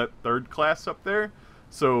 and they don't let third class up there.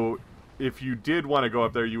 So if you did want to go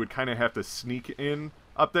up there, you would kind of have to sneak in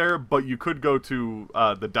up there, but you could go to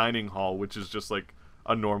the dining hall, which is just like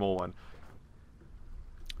a normal one.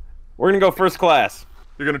 We're gonna go first class.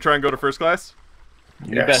 You're gonna try and go to first class?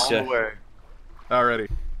 You betcha. Alrighty.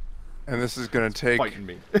 And this is gonna take. Fighting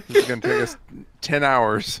me. This is gonna take us 10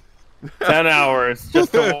 hours. 10 hours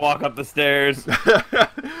just to walk up the stairs.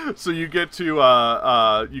 So you get to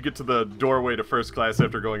the doorway to first class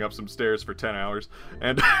after going up some stairs for 10 hours,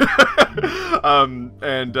 and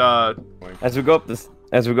as we go up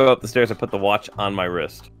the stairs, I put the watch on my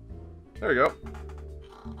wrist. there you go.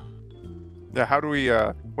 Yeah, how do we,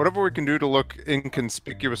 whatever we can do to look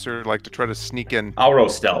inconspicuous or like to try to sneak in. I'll roll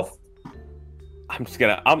stealth. I'm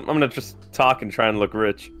gonna just talk and try and look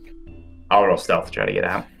rich. I'll roll stealth to try to get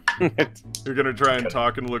out. You're gonna try and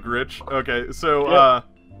talk and look rich. Okay, so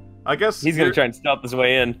I guess He's gonna try and stealth his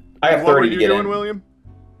way in. I have What were 30 to you get doing, in. William?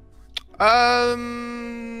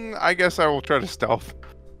 I guess I will try to stealth.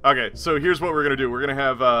 Okay, so here's what we're gonna do. We're gonna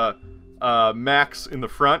have Max in the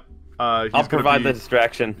front. I'll provide the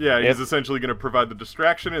distraction. Yeah, Yep. he's essentially going to provide the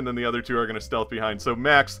distraction, and then the other two are going to stealth behind. So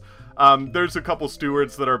Max, there's a couple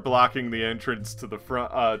stewards that are blocking the entrance to the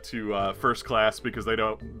front to first class because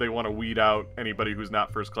they want to weed out anybody who's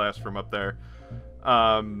not first class from up there.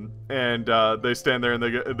 They stand there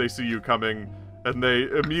and they see you coming, and they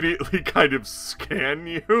immediately kind of scan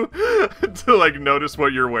you to like notice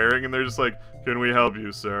what you're wearing, and they're just like, "Can we help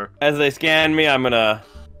you, sir?" As they scan me, I'm gonna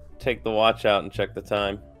take the watch out and check the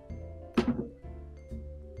time.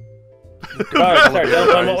 Sorry,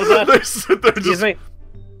 gentlemen, what was that? They sit there Excuse just... me.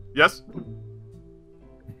 Yes.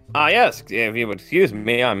 Yes. If you would excuse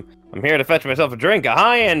me, I'm here to fetch myself a drink, a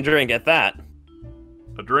high-end drink at that.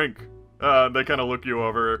 A drink. They kind of look you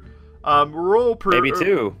over. Roll Maybe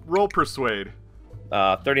two. Roll persuade.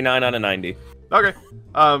 39 out of 90. Okay.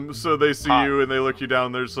 So they see you and they look you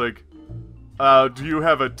down. There's like, do you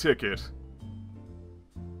have a ticket?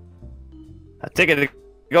 A ticket to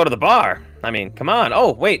go to the bar. I mean, come on.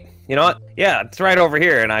 Oh, wait. You know what? Yeah, it's right over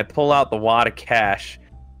here. And I pull out the wad of cash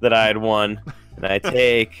that I had won, and I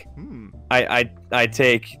take, I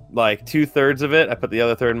take like 2/3 of it. I put the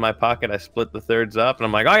other third in my pocket. I split the thirds up, and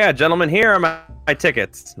I'm like, oh yeah, gentlemen, here are my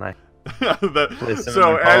tickets. And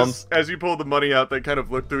So as you pull the money out, they kind of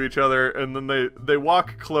look through each other, and then they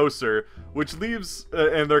walk closer, which leaves,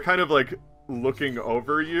 and they're kind of like looking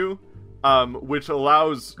over you. Which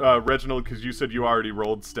allows Reginald, because you said you already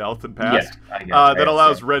rolled stealth and passed. Yeah, that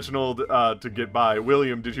allows Reginald to get by.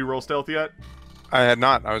 William, did you roll stealth yet? I had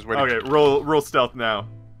not. I was waiting. Okay, roll stealth now.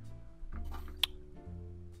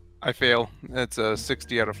 I fail. It's a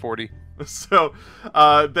 60 out of 40. So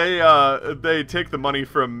they take the money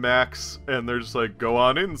from Max, and they're just like, "Go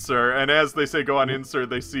on in, sir." And as they say, "Go on in, sir,"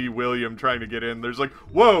 they see William trying to get in. There's like,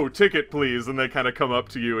 "Whoa, ticket, please!" And they kind of come up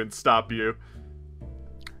to you and stop you.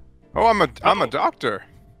 Oh, I'm a doctor.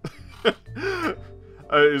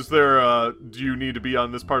 Is there? Do you need to be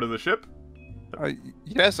on this part of the ship?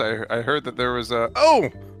 Yes, I heard that there was a. Oh,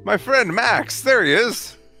 my friend Max. There he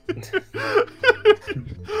is.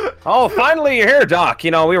 Oh, finally you're here, Doc.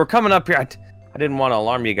 You know, we were coming up here. I didn't want to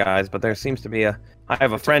alarm you guys, but there seems to be I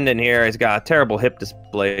have a friend in here. He's got a terrible hip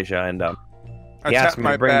dysplasia, and he asked me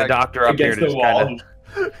to bring the doctor up here to just kind of.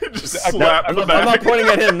 Just slap the back. I'm not pointing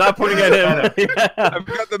at him. Not pointing at him. I've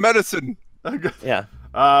got the medicine. Yeah.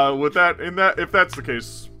 If that's the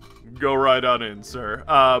case, go right on in, sir.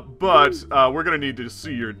 But we're gonna need to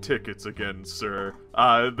see your tickets again, sir.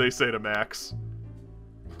 They say to Max.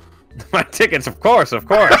 My tickets, of course. Take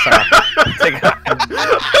the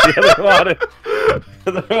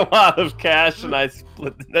other wad of cash, and I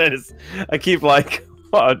split this. I keep like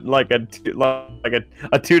a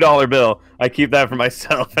 $2 bill. I keep that for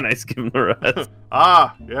myself, and I skim the rest.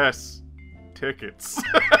 Ah, yes, tickets.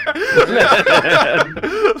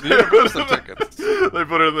 Universal tickets. They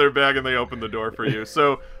put it in their bag and they open the door for you.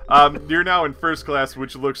 So you're now in first class,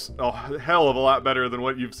 which looks a hell of a lot better than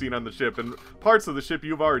what you've seen on the ship. And parts of the ship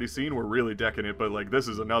you've already seen were really decadent, but like this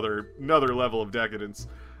is another level of decadence.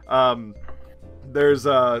 There's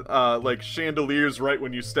like chandeliers right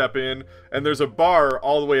when you step in, and there's a bar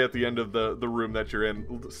all the way at the end of the room that you're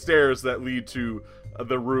in. Stairs that lead to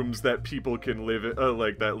the rooms that people can live in,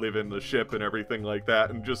 that live in the ship and everything like that,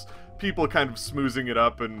 and just people kind of smoozing it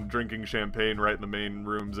up and drinking champagne right in the main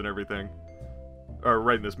rooms and everything, or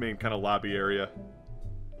right in this main kind of lobby area.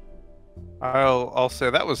 I'll say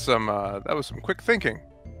that was some quick thinking.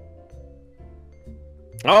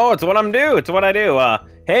 Oh, it's what I'm do. It's what I do.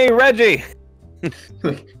 Hey, Reggie.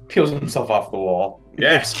 Peels himself off the wall.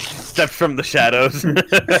 Yes. Steps from the shadows.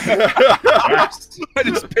 I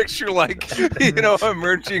just picture like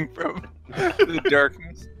emerging from the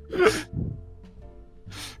darkness.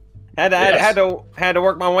 Had to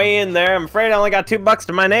work my way in there. I'm afraid I only got $2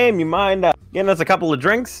 to my name. You mind getting us a couple of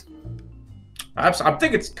drinks? I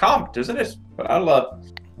think it's comped, isn't it? But I'll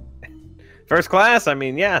First class? I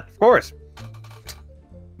mean, yeah, of course.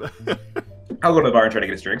 I'll go to the bar and try to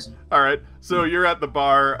get his drinks. All right, so you're at the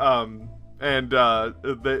bar, and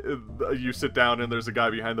you sit down, and there's a guy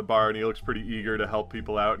behind the bar, and he looks pretty eager to help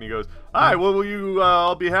people out, and he goes, "Hi, what will you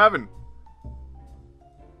all be having?"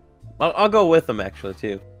 I'll go with them actually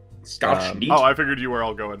too. Scotch neat. Oh, I figured you were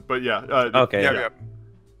all going, but yeah. Okay. Yeah.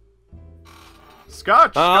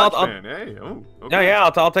 Scotch I'll- man. Hey, oh. Okay. No, yeah,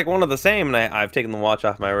 I'll take one of the same, and I've taken the watch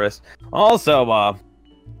off my wrist. Also,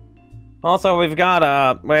 we've got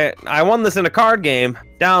I won this in a card game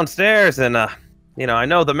downstairs, and I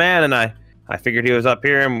know the man, and I figured he was up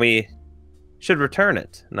here, and we should return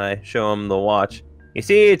it. And I show him the watch. You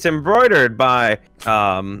see, it's embroidered by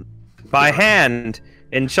hand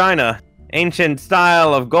in China, ancient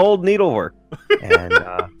style of gold needlework, and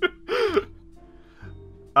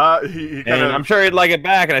he and kind of. I'm sure he'd like it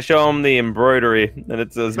back. And I show him the embroidery, and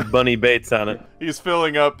it says Bunny Bates on it. He's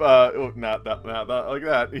filling up. Not that like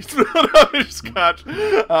that. He's filling up his scotch.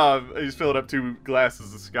 He's filling up 2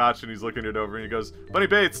 glasses of scotch, and he's looking it over, and he goes, "Bunny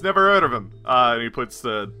Bates, never heard of him." And he puts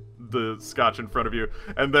the scotch in front of you,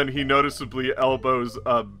 and then he noticeably elbows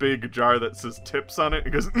a big jar that says tips on it,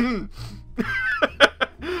 and goes,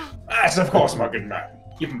 Yes, of course, my good man.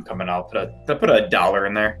 Keep him coming. I'll put a $1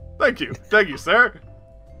 in there. Thank you, sir.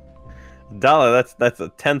 $1, that's a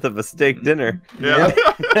tenth of a steak dinner. Yeah.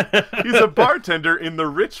 He's a bartender in the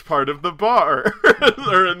rich part of the bar.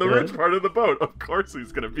 Or in the rich part of the boat. Of course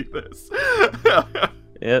he's gonna be this.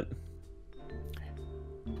 Yep.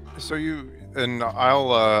 So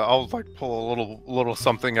I'll like pull a little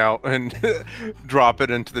something out and drop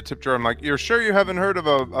it into the tip jar. I'm like, "You're sure you haven't heard of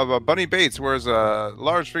a Bunny Bates? Wears a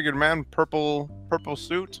large-figured man, purple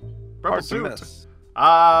suit? Purple Hard to suit. miss."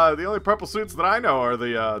 The only purple suits that I know are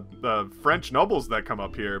the French nobles that come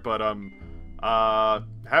up here, but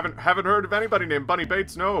haven't heard of anybody named Bunny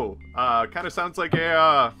Bates. No, kind of sounds like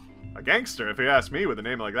a gangster, if you ask me, with a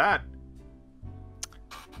name like that.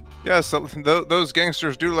 Yes, those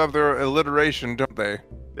gangsters do love their alliteration, don't they?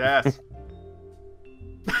 Yes.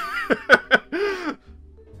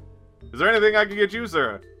 Is there anything I can get you,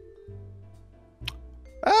 sir?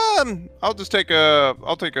 I'll take a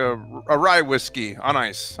rye whiskey on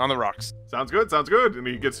ice on the rocks. Sounds good. And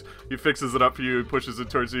he fixes it up for you, pushes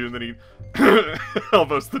it towards you, and then he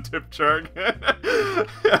elbows the tip jar again.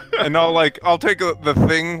 And I'll take the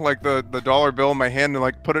thing, like the dollar bill in my hand, and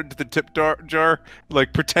like put it into the tip jar,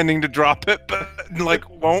 like pretending to drop it, but like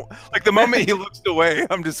won't. Like the moment he looks away,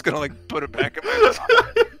 I'm just gonna like put it back in my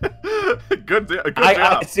pocket. Good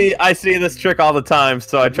job. I see this trick all the time,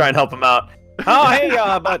 so I try and help him out. Oh, hey,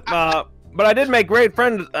 but I did make great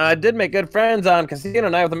friends. I did make good friends on casino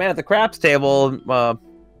night with the man at the craps table,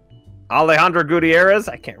 Alejandro Gutierrez.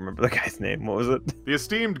 I can't remember the guy's name. What was it? The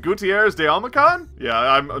esteemed Gutierrez de Almacan? Yeah,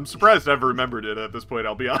 I'm surprised I ever remembered it at this point.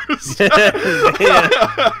 I'll be honest. Yes,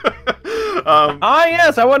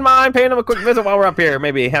 I wouldn't mind paying him a quick visit while we're up here.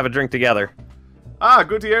 Maybe have a drink together.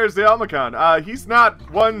 Gutierrez de Almacan. He's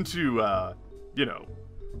not one to,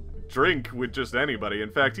 drink with just anybody. In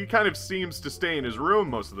fact, he kind of seems to stay in his room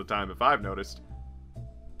most of the time, if I've noticed.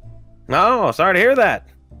 Oh, sorry to hear that.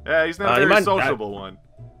 Yeah, he's not a very sociable one.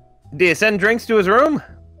 Do you send drinks to his room?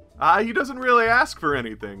 He doesn't really ask for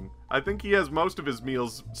anything. I think he has most of his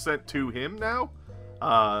meals sent to him now.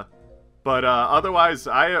 But otherwise,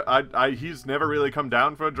 he's never really come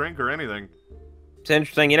down for a drink or anything. It's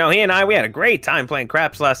interesting. He and we had a great time playing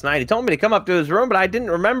craps last night. He told me to come up to his room, but I didn't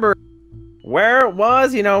remember where it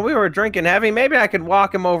was. We were drinking heavy. Maybe I could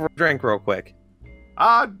walk him over a drink real quick.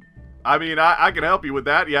 I can help you with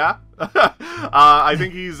that, yeah. I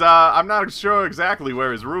think he's, I'm not sure exactly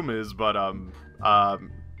where his room is, but,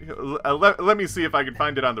 let me see if I can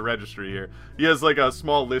find it on the registry here. He has, like, a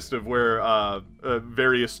small list of where,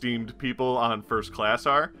 very esteemed people on first class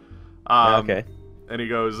are. Okay. And he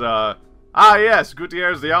goes, yes,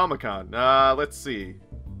 Gutierrez de Almacan. Let's see.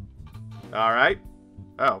 Alright.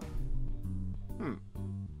 Oh.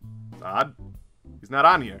 Odd. He's not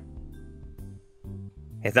on here.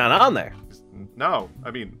 He's not on there. No, I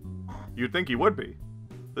mean, you'd think he would be.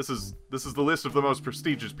 This is the list of the most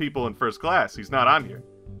prestigious people in first class. He's not on here.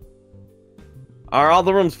 Are all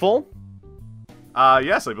the rooms full?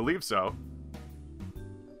 Yes, I believe so.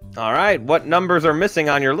 All right. What numbers are missing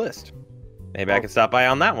on your list? Maybe I could stop by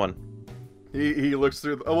on that one. He looks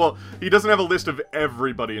through. Well, he doesn't have a list of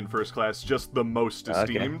everybody in first class, just the most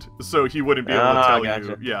esteemed. Okay. So he wouldn't be able to tell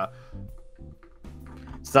you. Yeah.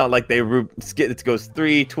 It's not like it goes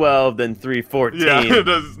 312, then 314. Yeah, it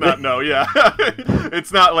does not know. Yeah,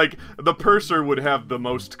 it's not like the purser would have the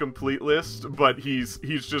most complete list, but he's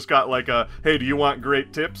just got like a, hey, do you want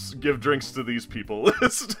great tips? Give drinks to these people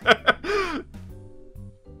list.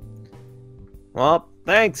 Well,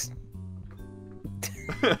 thanks.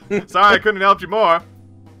 Sorry I couldn't help you more,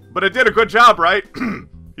 but I did a good job, right?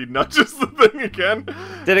 He nudges the thing again.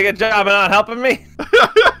 Did a good job of not helping me?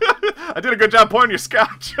 I did a good job pouring your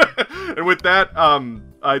scotch. And with that,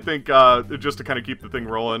 I think just to kind of keep the thing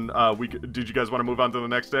rolling, did you guys want to move on to the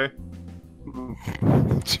next day?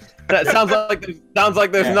 That sounds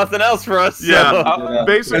like there's nothing else for us. Yeah,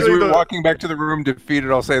 basically. As we're walking back to the room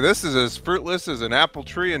defeated, I'll say, this is as fruitless as an apple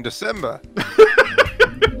tree in December.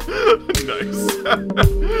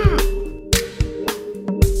 Nice.